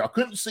believe it. Y'all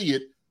couldn't see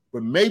it,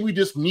 but maybe we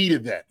just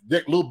needed that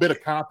little bit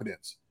of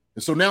confidence.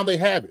 And so now they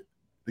have it.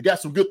 They got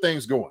some good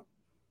things going.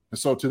 And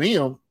so to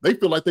them, they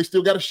feel like they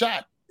still got a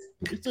shot.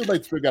 They still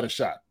got a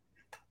shot.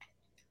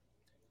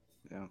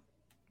 Yeah.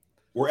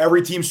 We're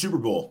every team Super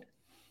Bowl.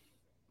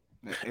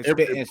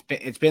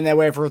 It's been that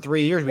way for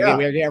 3 years. We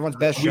get everyone's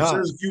best shot.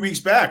 A few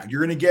weeks back,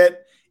 you're going to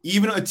get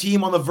even a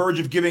team on the verge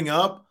of giving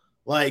up.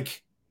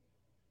 Like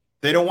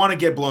they don't want to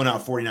get blown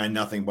out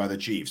 49-0 by the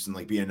Chiefs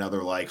and be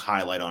another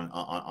highlight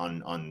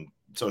on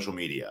social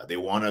media. They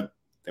want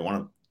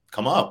to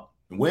come up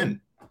and win.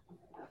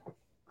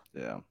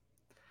 Yeah.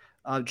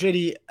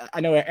 JD, I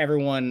know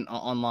everyone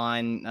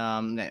online,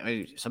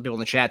 some people in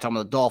the chat talking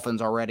about the Dolphins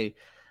already.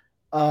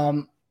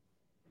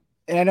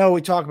 And I know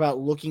we talk about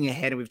looking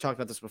ahead, and we've talked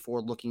about this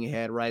before, looking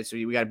ahead, right? So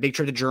we got a big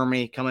trip to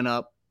Germany coming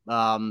up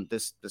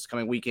this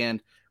coming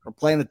weekend. We're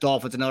playing the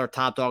Dolphins, another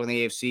top dog in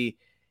the AFC.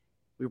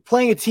 We were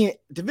playing a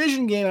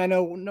division game, and I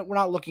know we're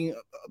not looking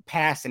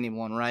past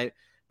anyone, right?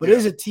 But it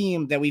is a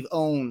team that we've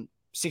owned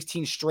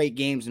 16 straight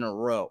games in a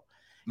row.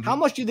 Mm-hmm. How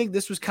much do you think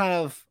this was kind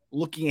of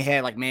looking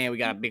ahead, man, we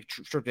got a big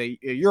trip to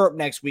Europe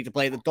next week to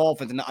play the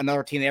Dolphins,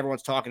 another team that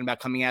everyone's talking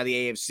about coming out of the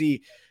AFC.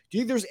 Do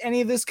you think there's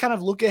any of this kind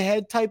of look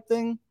ahead type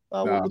thing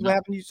with what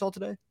happened you saw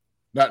today?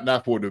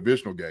 Not for a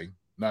divisional game,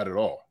 not at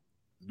all.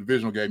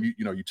 Divisional game,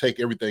 you take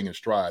everything in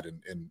stride,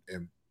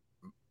 and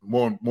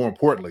more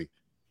importantly,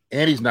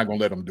 Andy's not going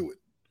to let them do it.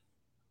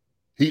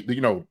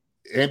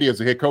 Andy as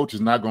a head coach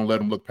is not going to let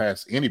them look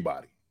past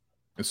anybody,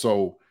 and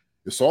so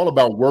it's all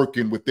about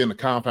working within the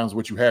confines of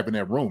what you have in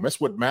that room. That's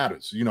what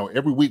matters.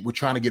 Every week we're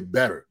trying to get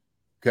better.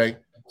 Okay.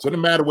 So it doesn't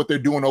matter what they're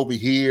doing over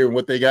here and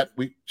what they got.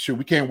 We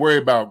can't worry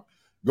about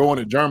going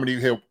to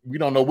Germany. We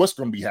don't know what's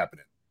going to be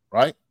happening.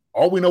 Right.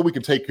 All we know we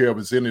can take care of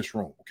is in this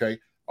room. Okay.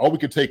 All we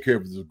can take care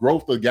of is the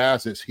growth of the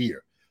guys that's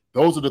here.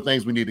 Those are the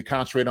things we need to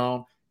concentrate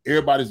on.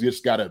 Everybody's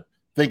just got to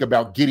think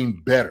about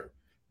getting better,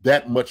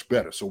 that much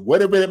better. So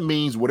whatever it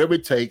means, whatever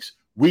it takes,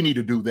 we need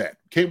to do that.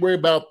 Can't worry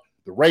about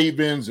the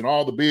Ravens and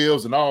all the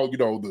Bills and all,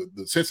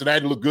 the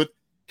Cincinnati look good.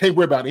 Can't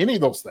worry about any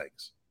of those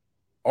things.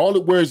 All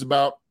it worries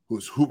about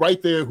who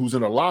right there, who's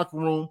in the locker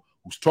room,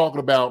 who's talking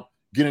about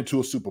getting to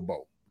a Super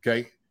Bowl,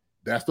 okay?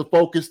 That's the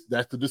focus.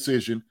 That's the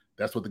decision.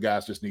 That's what the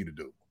guys just need to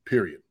do,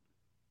 period.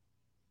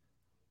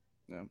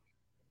 Yeah.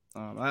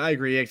 I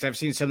agree, because I've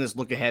seen some of this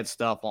look-ahead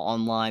stuff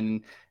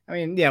online. I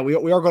mean, yeah, we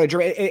are going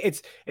to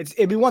 –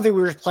 it'd be one thing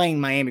we were just playing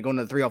Miami going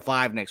to the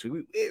 305 next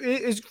week.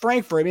 It's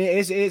Frankfurt. I mean,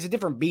 it's a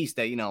different beast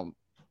that,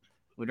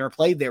 we've never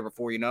played there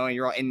before, and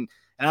and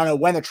I don't know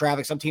when they're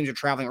traveling. Some teams are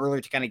traveling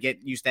earlier to kind of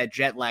get used to that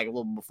jet lag a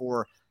little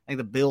before. I think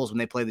the Bills, when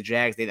they play the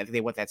Jags, I think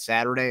they went that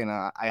Saturday, and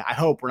I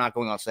hope we're not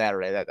going on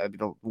Saturday. That'd be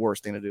the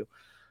worst thing to do.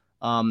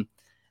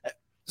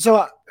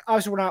 So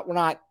obviously we're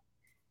not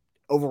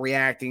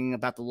overreacting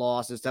about the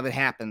loss and stuff. It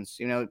happens,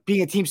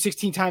 being a team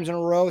 16 times in a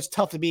row, it's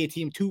tough to be a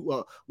team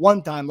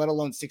one time, let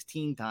alone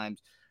 16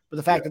 times. But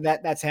the fact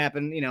that's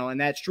happened,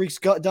 and that streak's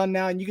done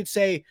now, and you could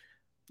say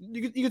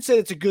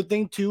it's a good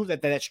thing too,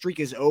 that streak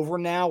is over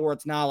now, where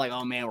it's not like,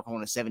 oh man, we're going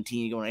to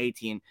 17, you're going to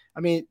 18. I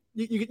mean,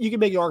 you can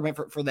make the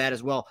argument for that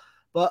as well.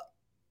 But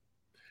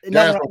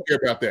guys don't care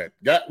about that.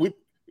 We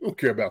don't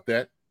care about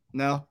that.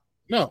 No.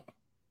 It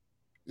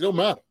don't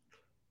matter.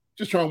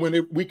 Just trying to win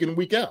it week in and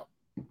week out.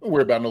 Don't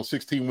worry about no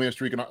 16-win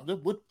streak.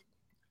 What?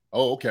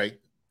 Oh, okay.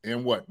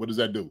 And what? What does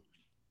that do?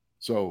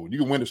 So you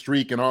can win a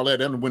streak and all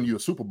that, and win you a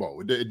Super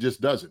Bowl. It just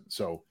doesn't.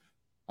 So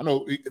I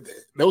know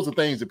those are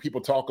things that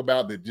people talk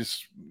about that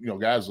just,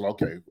 guys are like,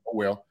 okay,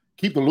 well,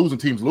 keep the losing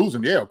teams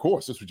losing. Yeah, of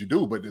course, that's what you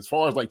do. But as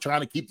far as like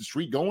trying to keep the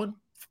streak going,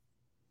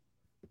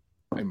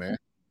 hey, man.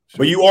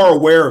 But you are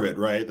aware of it,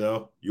 right,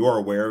 though? You are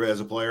aware of it as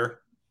a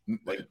player?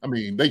 I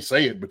mean, they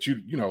say it, but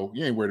you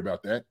ain't worried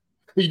about that.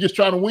 You're just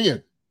trying to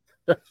win.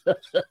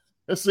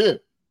 That's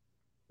it.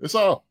 That's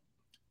all.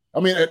 I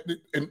mean,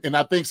 and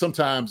I think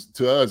sometimes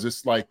to us,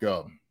 it's like,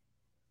 certain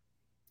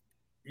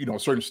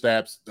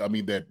stats, I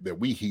mean, that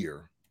we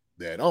hear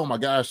that, oh my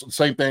gosh,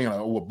 same thing.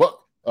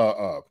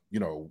 When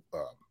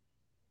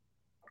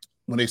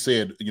they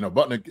said,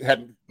 Butler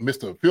hadn't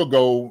missed a field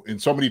goal in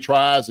so many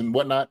tries and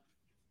whatnot.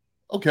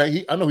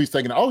 Okay, I know he's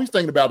thinking, all he's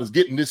thinking about is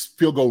getting this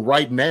field goal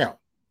right now.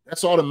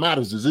 That's all that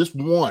matters, is this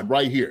one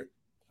right here.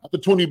 Not the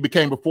 20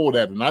 became before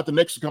that, and not the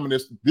next coming,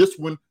 this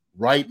one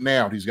right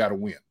now he's got to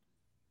win.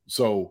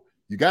 So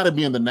you got to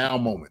be in the now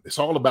moment. It's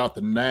all about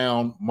the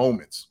now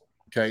moments,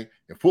 okay?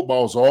 And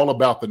football is all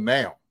about the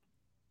now,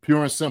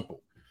 pure and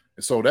simple.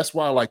 And so that's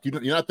why, like,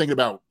 you're not thinking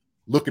about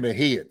looking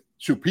ahead.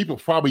 Shoot, people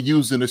probably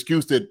use an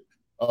excuse that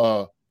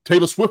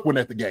Taylor Swift went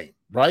at the game,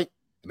 right?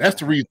 And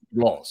that's the reason he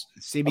lost.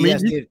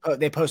 CBS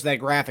they posted that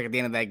graphic at the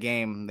end of that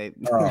game.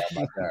 Oh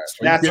my gosh.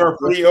 Stats are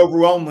pretty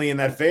overwhelmingly in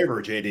that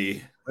favor,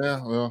 JD.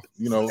 Yeah, well,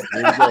 there you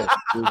go.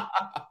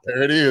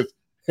 There it is.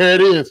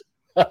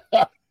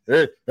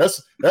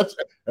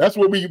 That's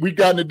what we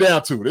gotten it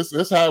down to.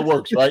 This how it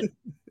works, right?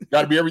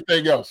 Got to be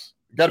everything else.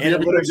 Got to be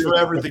everything for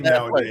everything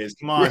nowadays.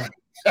 Come on.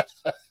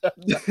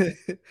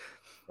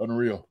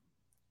 Unreal.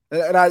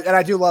 And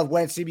I do love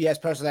when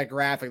CBS posted that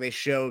graphic. They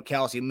showed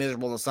Kelsey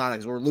miserable in the sun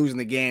because we're losing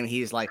the game.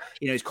 He's like,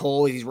 he's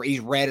cold. He's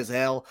red as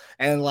hell.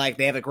 And like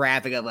they have a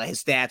graphic of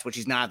his stats, which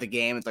he's not at the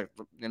game. It's like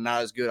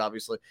not as good,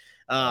 obviously.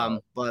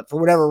 But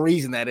for whatever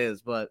reason that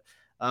is. But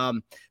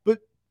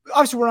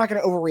obviously we're not going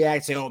to overreact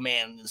and say, oh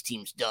man, this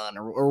team's done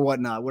or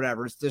whatnot,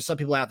 whatever. There's some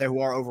people out there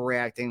who are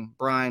overreacting.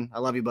 Brian, I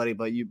love you, buddy,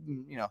 but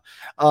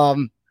but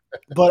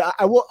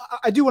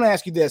I do want to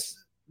ask you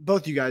this,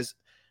 both you guys.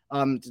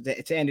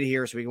 To end it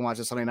here so we can watch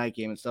the Sunday night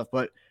game and stuff.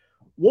 But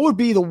what would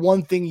be the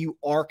one thing you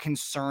are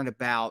concerned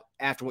about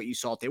after what you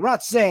saw today? We're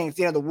not saying it's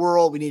the end of the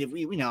world. We need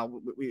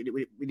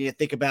to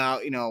think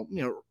about,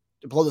 to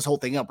blow this whole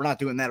thing up. We're not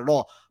doing that at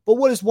all. But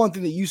what is one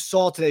thing that you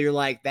saw today you're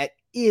like, that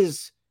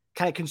is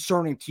kind of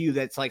concerning to you,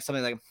 that's like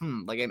something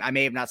like I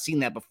may have not seen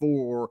that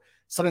before, or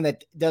something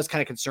that does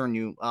kind of concern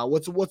you?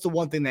 What's the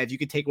one thing that if you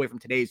could take away from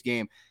today's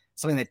game,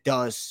 something that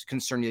does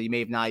concern you that you may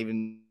have not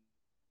even –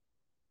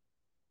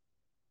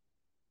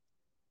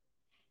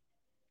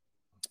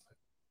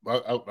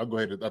 I'll go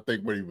ahead. I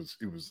think where he was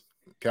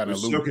kind of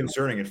so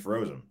concerning it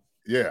froze him.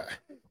 Yeah.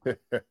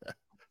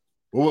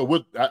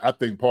 Well, I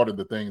think part of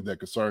the things that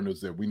concern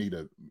us that we need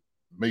to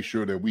make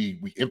sure that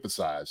we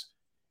emphasize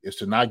is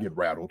to not get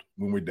rattled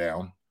when we're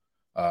down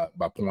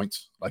by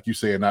points. Like you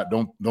said,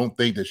 don't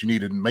think that you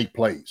need to make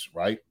plays,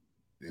 right?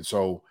 And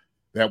so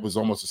that was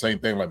almost the same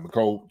thing like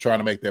McCole trying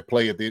to make that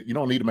play. You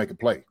don't need to make a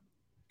play,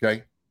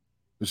 okay?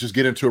 Let's just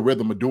get into a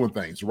rhythm of doing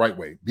things the right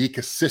way. Be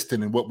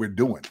consistent in what we're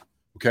doing,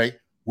 okay?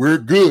 We're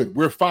good.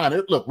 We're fine.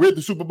 Look, we're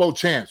the Super Bowl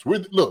champs. We're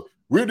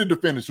the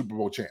defending Super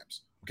Bowl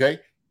champs. Okay.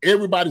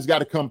 Everybody's got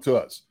to come to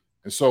us.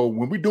 And so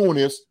when we're doing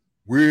this,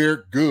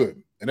 we're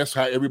good. And that's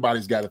how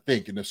everybody's got to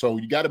think. And so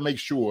you got to make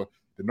sure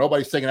that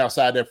nobody's thinking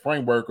outside that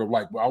framework of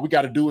like, well, all we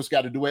got to do is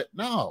got to do it.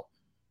 No.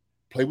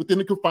 Play within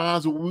the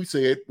confines of what we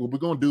said, what we're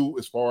going to do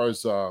as far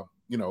as, the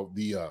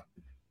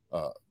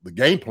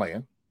game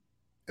plan.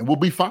 and we'll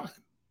be fine.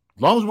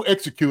 As long as we're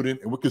executing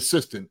and we're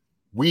consistent,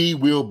 we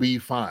will be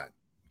fine.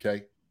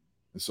 Okay.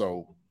 And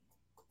so,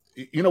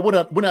 we're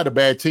not a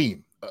bad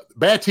team.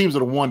 Bad teams are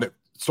the one that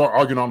start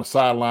arguing on the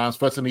sidelines,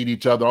 fussing at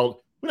each other. We're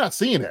not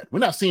seeing that. We're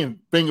not seeing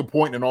finger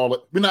pointing and all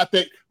that.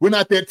 We're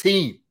not that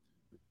team,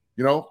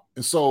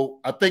 And so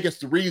I think it's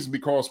the reason,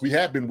 because we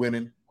have been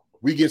winning.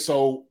 We get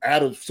so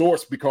out of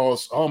sorts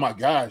because, oh my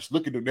gosh,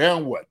 look at the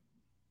down what.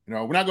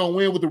 We're not going to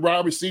win with the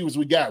wide receivers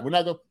we got. We're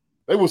not going.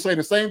 They will say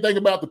the same thing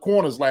about the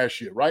corners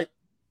last year, right?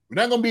 We're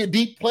not going to be a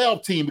deep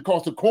playoff team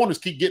because the corners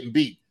keep getting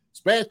beat.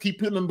 Spags keep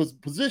putting them in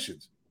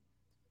positions.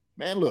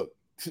 Man, look,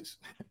 this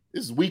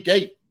is week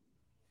 8.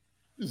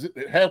 This is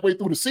halfway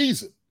through the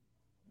season.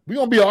 We're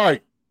going to be all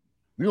right.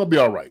 We're going to be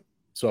all right.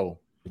 So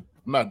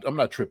I'm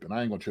not tripping.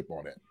 I ain't going to trip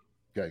on that.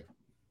 Okay.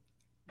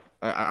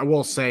 I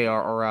will say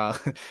our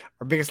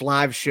biggest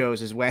live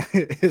shows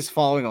is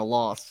following a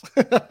loss.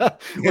 When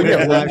we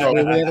have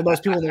the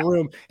most people in the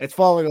room, it's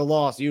following a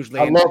loss usually.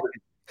 I love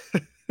it.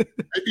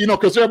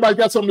 Because everybody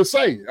got something to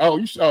say.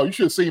 You should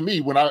have seen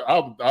me when I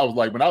was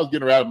like, when I was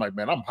getting around, I'm like,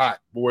 man, I'm hot,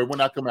 boy. When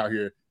I come out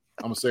here,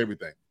 I'm gonna say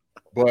everything.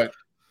 But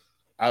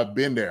I've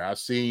been there. I've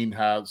seen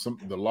how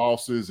the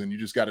losses, and you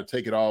just got to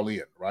take it all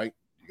in, right?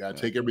 You got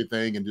to take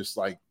everything and just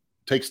like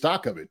take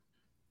stock of it.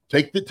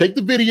 Take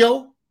the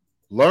video,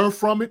 learn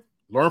from it,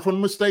 learn from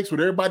the mistakes,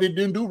 what everybody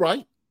didn't do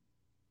right.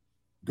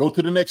 Go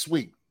to the next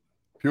week.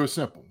 Pure and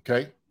simple.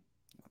 Okay,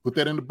 put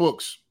that in the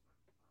books.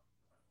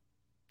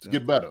 To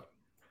get better.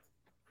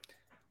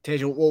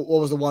 Tej, what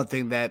was the one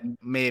thing that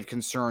may have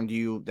concerned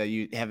you that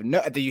you have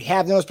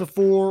noticed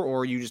before,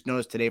 or you just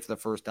noticed today for the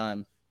first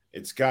time?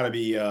 It's got to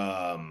be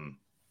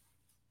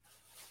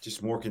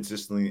just more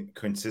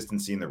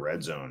consistency in the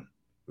red zone.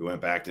 We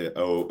went back to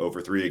 0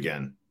 for 3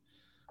 again.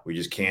 We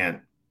just can't.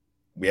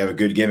 We have a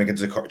good game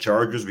against the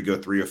Chargers. We go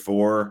 3 or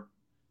 4,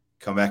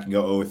 come back and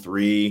go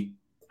 0-3.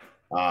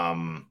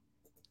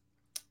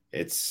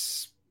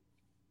 It's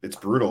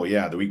brutal.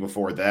 Yeah, the week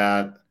before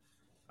that.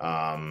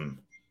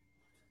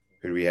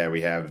 Who do we have?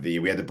 We had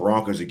the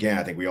Broncos again.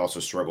 I think we also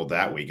struggled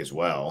that week as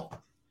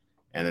well.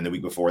 And then the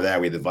week before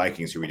that, we had the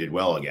Vikings, who we did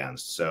well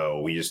against.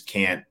 So we just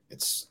can't.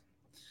 It's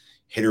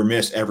hit or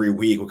miss every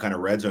week what kind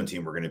of red zone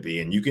team we're going to be.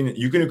 And you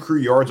can accrue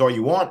yards all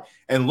you want.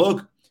 And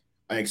look,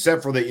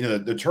 except for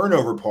the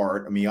turnover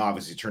part. I mean,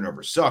 obviously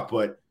turnovers suck,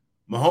 but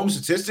Mahomes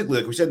statistically,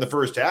 like we said in the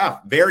first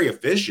half, very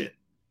efficient.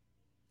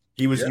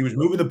 He was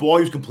moving the ball.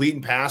 He was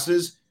completing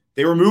passes.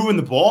 They were moving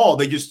the ball.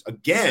 They just,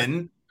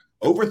 again,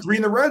 over 3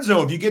 in the red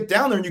zone. If you get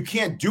down there and you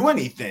can't do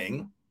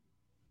anything,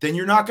 then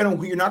you're not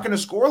gonna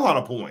score a lot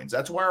of points.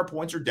 That's why our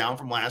points are down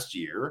from last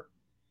year,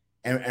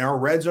 and our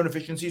red zone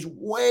efficiency is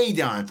way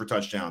down for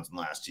touchdowns than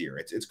last year.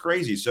 It's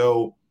crazy.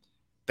 So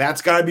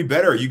that's got to be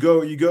better. You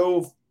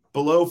go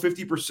below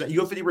 50%.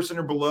 You go 50%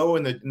 or below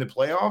in the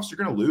playoffs, you're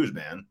gonna lose,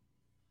 man.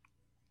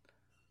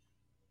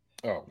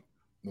 Oh,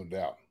 no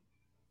doubt.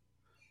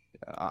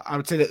 I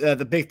would say that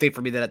the big thing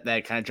for me that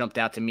kind of jumped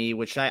out to me,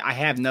 which I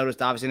have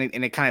noticed, obviously,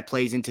 and it kind of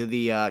plays into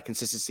the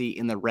consistency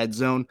in the red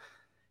zone,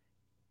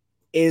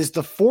 is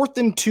the 4th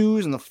and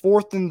 2s and the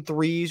 4th and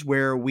 3s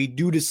where we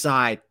do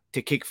decide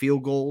to kick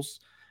field goals.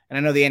 And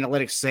I know the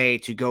analytics say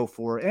to go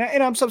for it.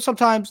 And I'm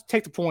sometimes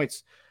take the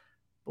points.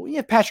 But when you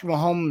have Patrick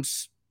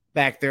Mahomes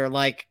back there,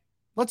 like,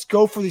 let's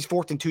go for these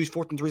 4th and 2s,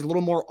 4th and 3s a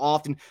little more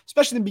often,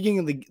 especially in the beginning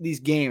of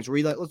these games where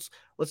you like, let's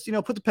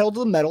put the pedal to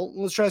the metal.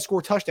 Let's try to score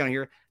a touchdown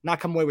here, not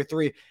come away with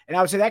 3. And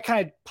I would say that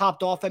kind of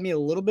popped off at me a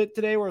little bit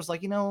today, where it's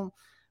like,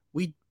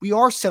 we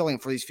are settling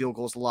for these field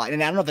goals a lot.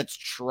 And I don't know if that's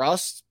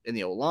trust in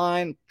the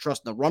O-line,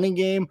 trust in the running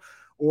game,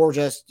 or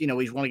just, we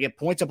just want to get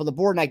points up on the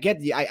board. And I get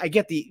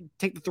the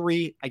take the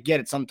 3. I get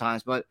it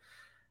sometimes, but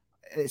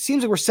it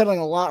seems like we're settling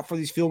a lot for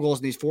these field goals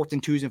in these 4th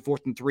and 2s and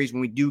 4th and 3s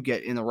when we do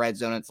get in the red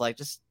zone. It's like,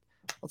 just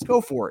let's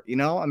go for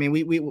it. I mean,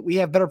 we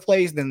have better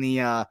plays than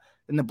the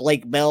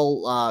Blake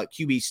Bell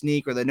QB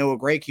sneak or the Noah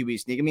Gray QB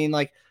sneak. I mean,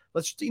 like,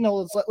 let's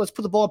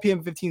put the ball in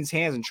PM15's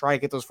hands and try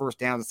to get those first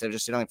downs instead of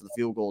just sitting for the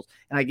field goals.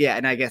 And I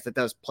guess that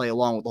does play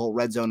along with the whole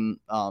red zone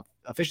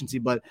efficiency.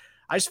 But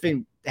I just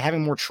think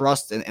having more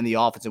trust in the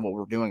offense and what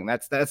we're doing,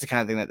 that's the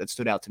kind of thing that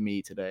stood out to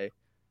me today.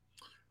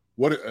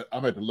 What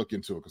I'm had to look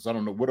into it because I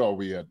don't know what are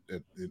we at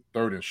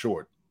 3rd and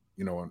short,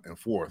 and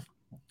 4th.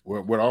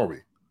 What are we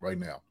right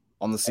now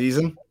on the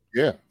season?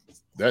 Yeah,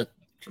 that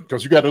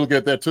because you got to look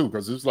at that too,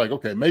 because it's like,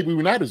 okay, maybe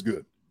we're not as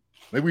good.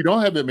 Maybe we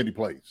don't have that many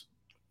plays.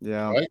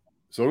 Yeah. Right.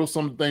 So those are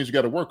some of the things you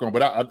got to work on.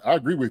 But I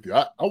agree with you.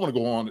 I want to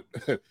go on.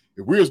 If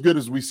we're as good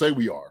as we say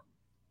we are,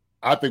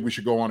 I think we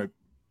should go on it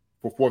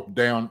for 4th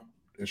down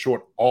and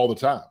short all the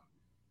time.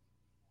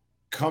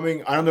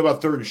 I don't know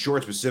about 3rd and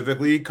short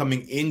specifically.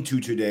 Coming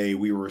into today,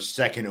 we were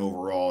 2nd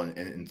overall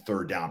in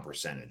 3rd down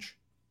percentage.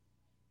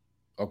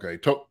 Okay,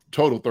 total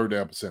 3rd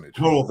down percentage.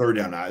 Total 3rd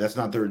down. That's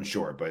not 3rd and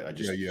short, but I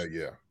just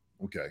yeah.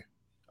 Okay.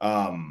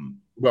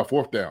 About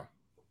 4th down.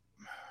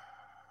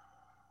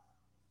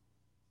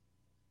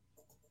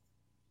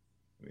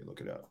 Let me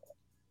look it up.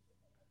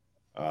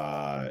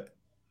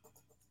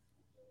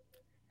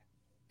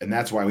 And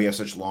that's why we have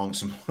such long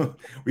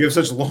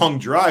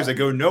drives that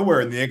go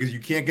nowhere in the end because you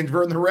can't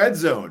convert in the red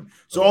zone.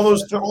 So all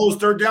those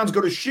third downs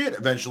go to shit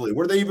eventually.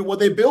 What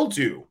they build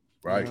to?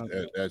 Right.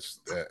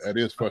 That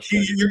is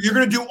frustrating. You're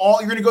going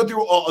to go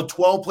through a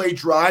 12-play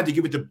drive to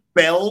give it to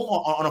Bell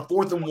on a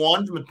 4th and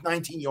 1 from a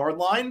 19-yard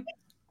line.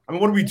 I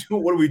mean, what are we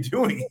doing? What are we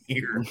doing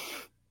here?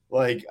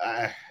 Like,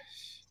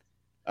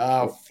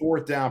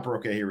 4th down.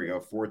 Okay, here we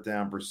go. 4th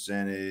down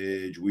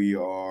percentage. We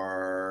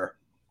are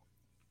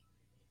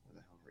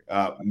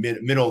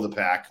middle of the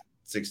pack,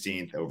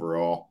 16th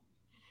overall.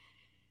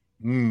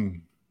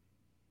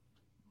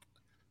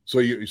 So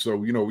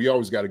we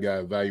always got a guy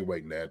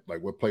evaluating that,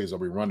 like what plays are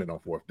we running on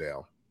 4th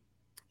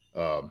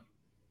down.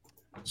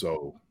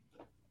 So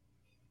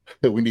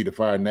we need to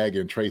fire Nagy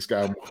and Trey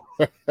Sky.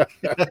 There's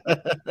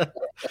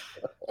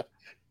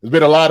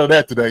been a lot of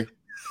that today.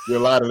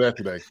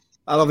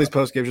 I love these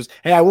post games.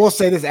 Hey, I will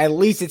say this: at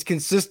least it's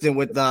consistent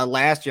with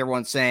last year.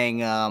 Everyone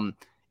saying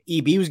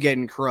EB was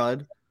getting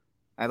crud.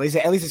 At least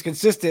it's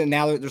consistent.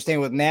 Now they're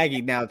staying with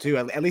Nagy now too.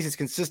 At least it's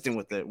consistent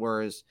with it.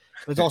 Whereas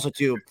it's also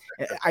too,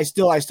 I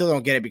still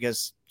don't get it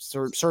because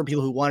certain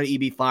people who wanted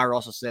EB fired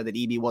also said that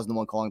EB wasn't the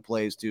one calling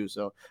plays too.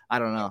 So I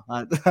don't know.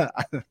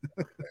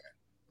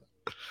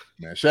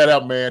 Man, shout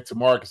out, man, to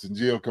Marcus and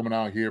Jill coming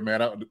on here,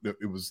 man.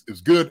 It was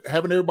good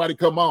having everybody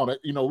come on.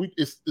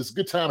 It's a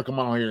good time to come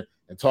on here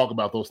and talk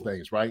about those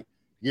things, right?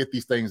 Get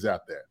these things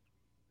out there.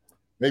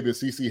 Maybe a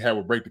CC hat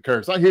will break the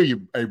curse. I hear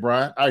you, hey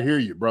Brian. I hear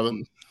you, brother.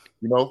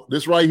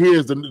 This right here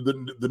is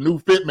the new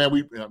fit, man.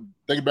 We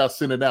think about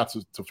sending it out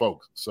to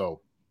folks. So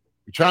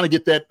we're trying to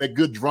get that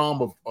good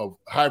drum of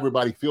how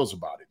everybody feels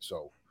about it.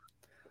 So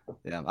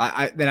yeah,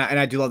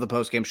 I do love the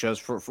post game shows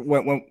for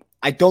when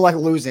I don't like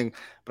losing,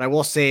 but I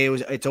will say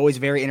it's always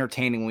very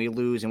entertaining when we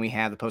lose and we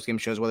have the post game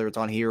shows, whether it's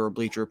on here or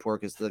Bleacher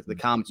Report, because the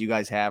comments you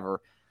guys have are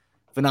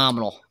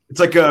phenomenal. It's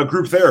like a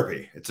group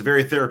therapy. It's a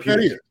very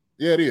therapeutic.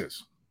 Yeah, it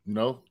is.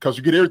 Because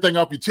you get everything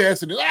off your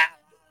chest and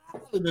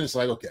then it's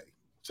like, okay,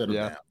 settle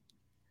down.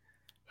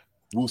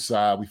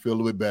 Woosah, we feel a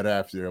little bit better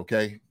after,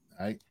 okay?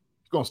 All right.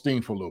 It's gonna sting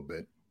for a little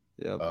bit.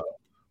 Yeah.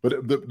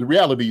 But the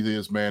reality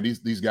is, man,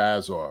 these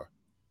guys are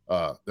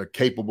they're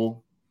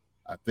capable.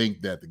 I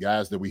think that the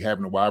guys that we have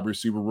in the wide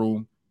receiver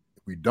room,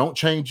 if we don't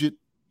change it,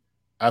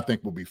 I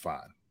think we'll be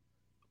fine.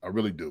 I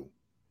really do.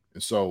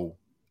 And so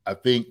I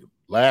think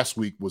last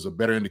week was a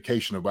better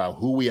indication about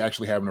who we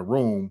actually have in the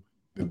room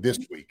than this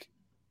week.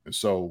 And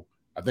so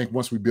I think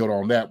once we build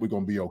on that, we're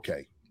gonna be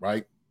okay,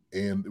 right?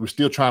 And we're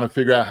still trying to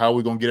figure out how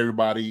we're gonna get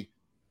everybody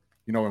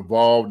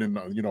involved in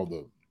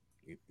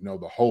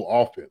the whole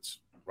offense,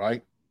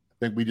 right? I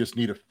think we just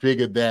need to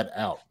figure that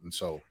out. And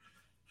so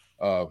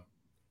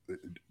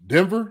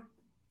Denver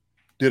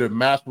did a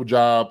masterful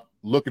job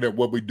looking at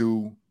what we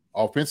do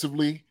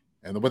offensively,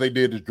 and what they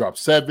did is drop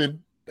 7.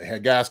 They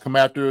had guys come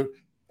after.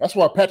 That's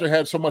why Patrick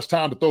had so much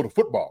time to throw the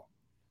football.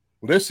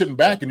 Well, they're sitting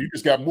back, and you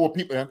just got more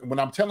people. And when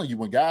I'm telling you,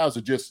 when guys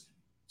are just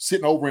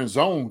sitting over in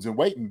zones and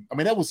waiting, I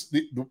mean, that was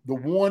the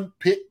one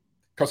pick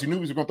because he knew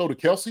he was going to throw to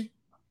Kelsey.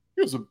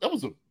 That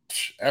was a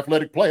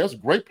athletic play. That was a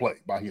great play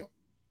by him,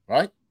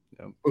 right?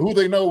 Yeah. But who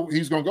they know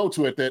he's going to go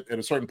to at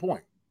a certain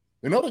point.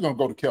 They know they're going to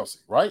go to Kelsey,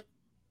 right?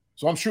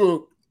 So I'm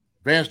sure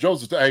Vance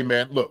Joseph said, hey,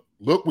 man, look,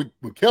 when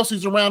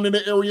Kelsey's around in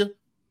the area,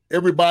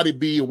 everybody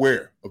be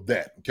aware of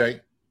that,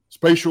 okay?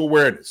 Spatial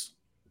awareness,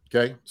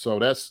 okay? So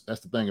that's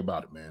the thing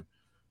about it, man.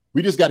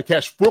 We just got to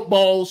catch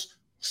footballs,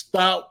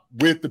 stop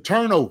with the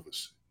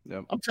turnovers.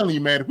 Yep. I'm telling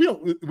you, man, if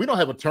we don't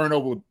have a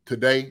turnover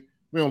today,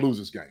 we don't lose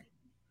this game.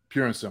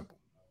 Pure and simple.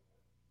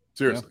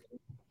 Seriously.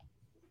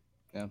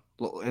 Yeah.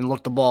 And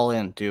look the ball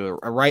in, too.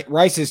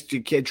 Rice's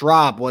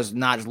drop was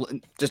not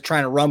just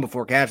trying to run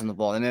before catching the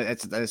ball, and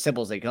it's as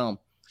simple as they come.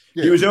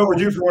 Yeah. He was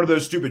overdue for one of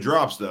those stupid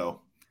drops,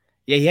 though.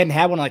 Yeah, he hadn't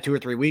had one in like 2 or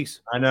 3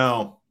 weeks. I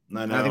know.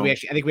 I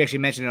think we actually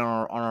mentioned it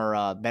on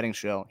our betting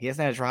show. He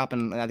hasn't had a drop,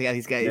 and I think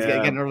he's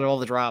getting over all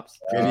the drops.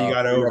 Maybe he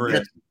got over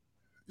it.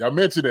 Y'all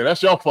mentioned it.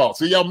 That's your fault.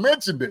 See, y'all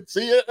mentioned it.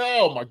 See it?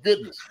 Oh my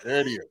goodness,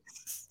 there it is.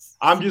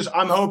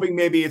 I'm hoping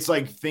maybe it's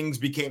like things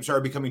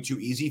started becoming too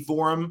easy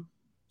for him.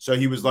 So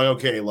he was like,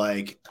 okay,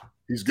 like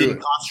he's good.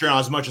 Didn't concentrate on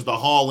as much as the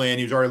haul in.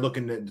 He was already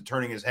looking at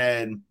turning his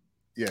head.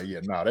 Yeah.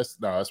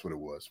 That's what it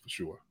was for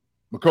sure.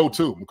 McCole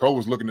too. McCole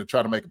was looking to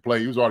try to make a play.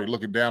 He was already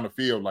looking down the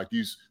field like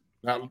he's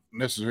not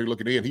necessarily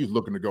looking in. He's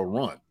looking to go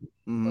run.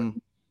 Mm-hmm.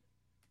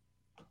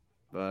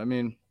 But I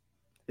mean,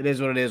 it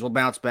is what it is. We'll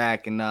bounce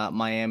back in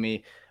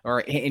Miami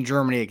or in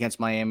Germany against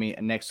Miami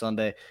next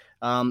Sunday.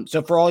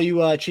 So for all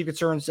you Chief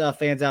Concerns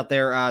fans out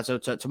there, so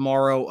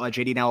tomorrow,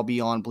 JD and I will be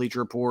on Bleacher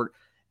Report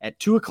at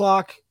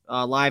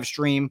 2:00 live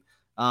stream.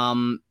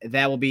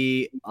 That will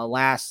be a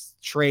last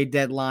trade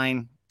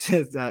deadline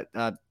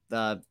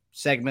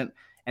segment.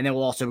 And then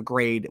we'll also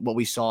grade what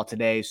we saw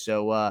today.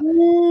 So,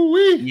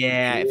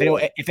 yeah,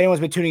 if anyone's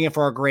been tuning in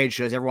for our grade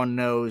shows, everyone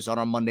knows on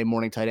our Monday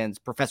morning tight ends,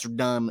 Professor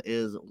Dunn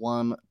is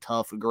one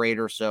tough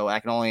grader. So I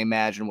can only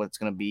imagine what it's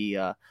going to be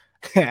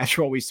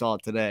after what we saw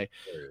today.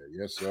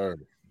 Yes, sir.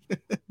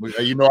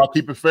 I'll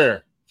keep it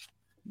fair.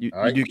 You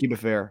do keep it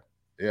fair.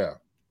 Yeah.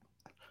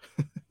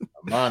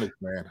 I'm honest,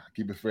 man.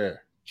 Keep it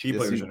fair. Chief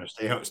players are going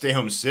to stay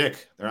home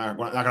sick. They're not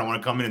going to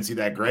want to come in and see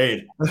that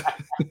grade.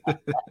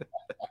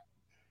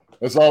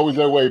 That's always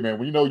that way, man.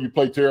 When you know you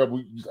play terrible,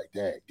 you're like,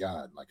 Dad,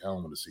 God, like I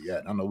don't want to see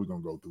that. I know we're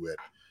going to go through that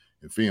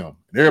in film.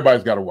 And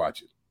everybody's got to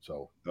watch it.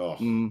 So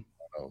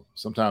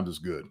sometimes it's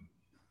good.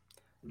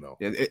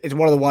 It's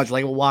one of the ones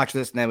like we'll watch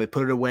this and then we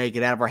put it away,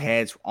 get out of our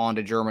heads, on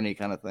to Germany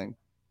kind of thing.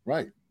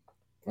 Right.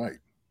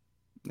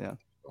 Yeah.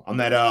 On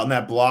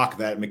that block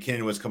that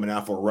McKinnon was coming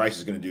out for, Rice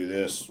is going to do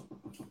this.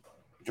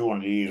 Do one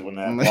of these when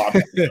that block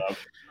comes up.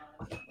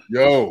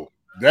 Yo,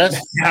 that's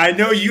I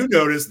know you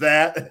noticed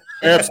that.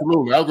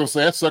 Absolutely. I was going to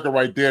say that sucker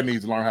right there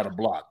needs to learn how to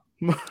block.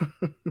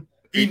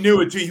 He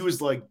knew it too. He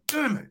was like,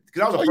 damn it.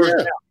 Because that was the first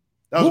down.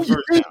 That was the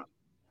first down.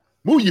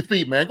 Move your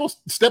feet, man. Go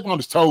step on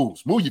his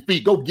toes. Move your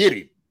feet. Go get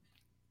him.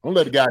 Don't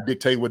let the guy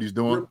dictate what he's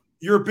doing.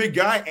 You're a big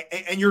guy,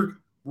 and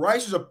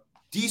Rice is a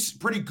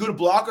pretty good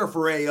blocker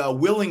for a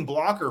willing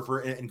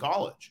blocker in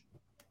college.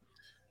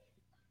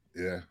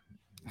 Yeah,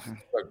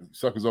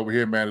 suckers over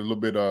here, man, a little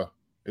bit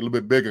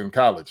bigger in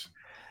college.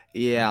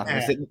 Yeah,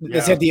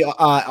 this at the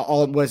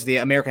was the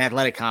American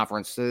Athletic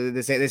Conference. So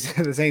this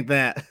ain't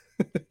that.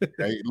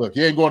 Hey, look,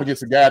 he ain't going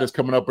against a guy that's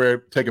coming up there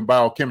taking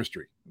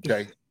biochemistry,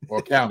 okay, or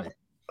accounting.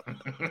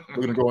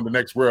 We're gonna go in the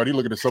next world. He's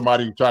looking at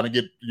somebody trying to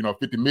get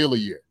 $50 million a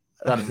year.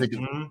 Trying to take his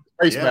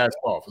face mask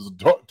off. It's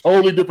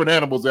totally different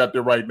animals out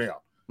there right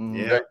now.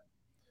 Yeah. Okay?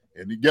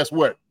 And guess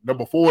what?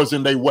 Number 4 is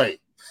in their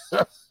way.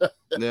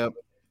 Yep.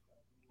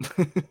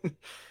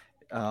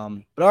 But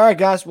all right,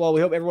 guys. Well, we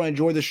hope everyone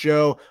enjoyed the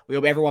show. We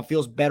hope everyone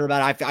feels better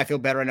about it. I feel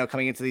better. I know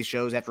coming into these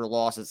shows after a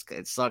loss,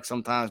 it sucks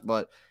sometimes,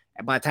 but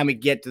by the time we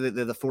get to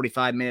the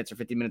 45 minutes or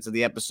 50 minutes of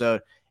the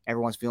episode,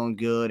 everyone's feeling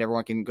good.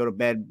 Everyone can go to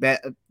bed,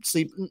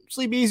 sleep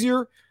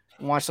easier,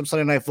 and watch some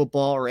Sunday Night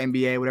Football or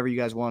NBA, whatever you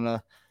guys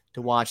want to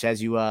watch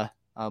as you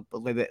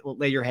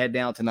lay your head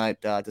down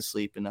tonight to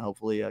sleep and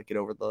hopefully get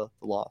over the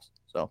loss.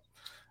 So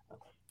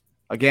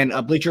again,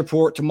 Bleacher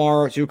Report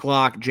tomorrow,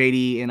 2:00.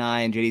 JD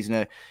and JD's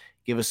gonna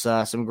give us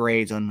some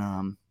grades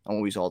on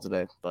what we saw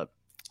today. But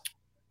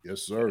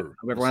yes, sir. Hope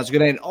everyone has a good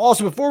night. And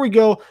also, before we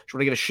go, just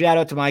want to give a shout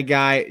out to my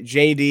guy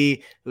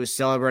JD, who is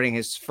celebrating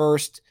his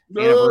first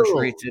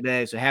anniversary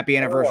today. So happy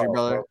anniversary,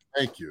 brother!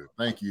 Thank you.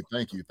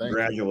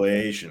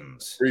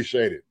 Congratulations.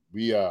 Appreciate it.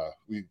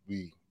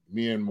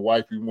 Me and my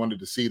wife, we wanted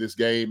to see this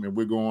game, and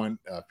we're going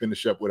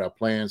finish up with our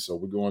plans. So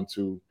we're going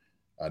to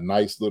a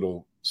nice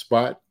little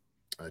spot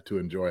to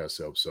enjoy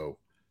ourselves. So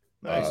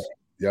nice.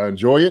 Y'all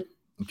enjoy it.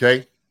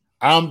 Okay.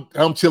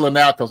 I'm chilling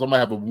out because I'm gonna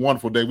have a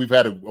wonderful day. We've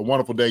had a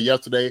wonderful day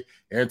yesterday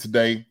and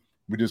today.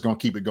 We're just gonna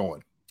keep it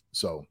going.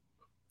 So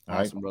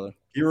awesome, brother.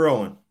 Keep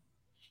rolling.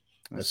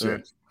 That's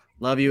it.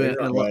 Love you and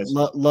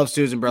love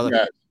Susan, brother.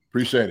 Guys,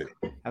 appreciate it.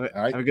 Have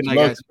a good night,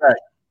 guys.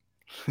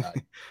 Have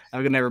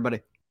a good night,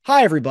 everybody.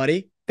 Hi,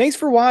 everybody. Thanks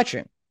for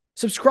watching.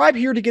 Subscribe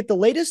here to get the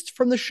latest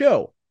from the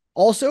show.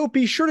 Also,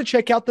 be sure to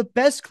check out the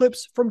best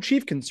clips from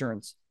Chief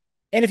Concerns.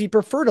 And if you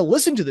prefer to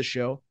listen to the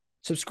show,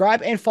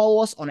 subscribe and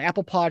follow us on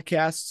Apple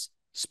Podcasts,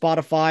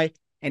 Spotify,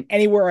 and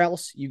anywhere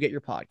else you get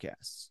your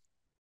podcasts.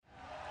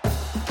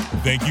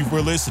 Thank you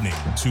for listening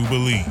to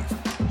Believe.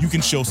 You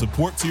can show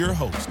support to your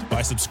host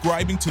by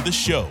subscribing to the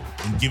show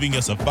and giving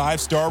us a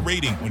 5-star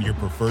rating on your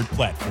preferred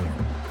platform.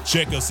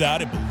 Check us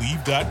out at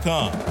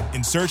Believe.com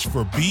and search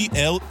for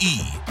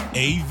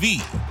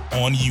BLEAV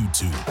on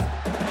YouTube.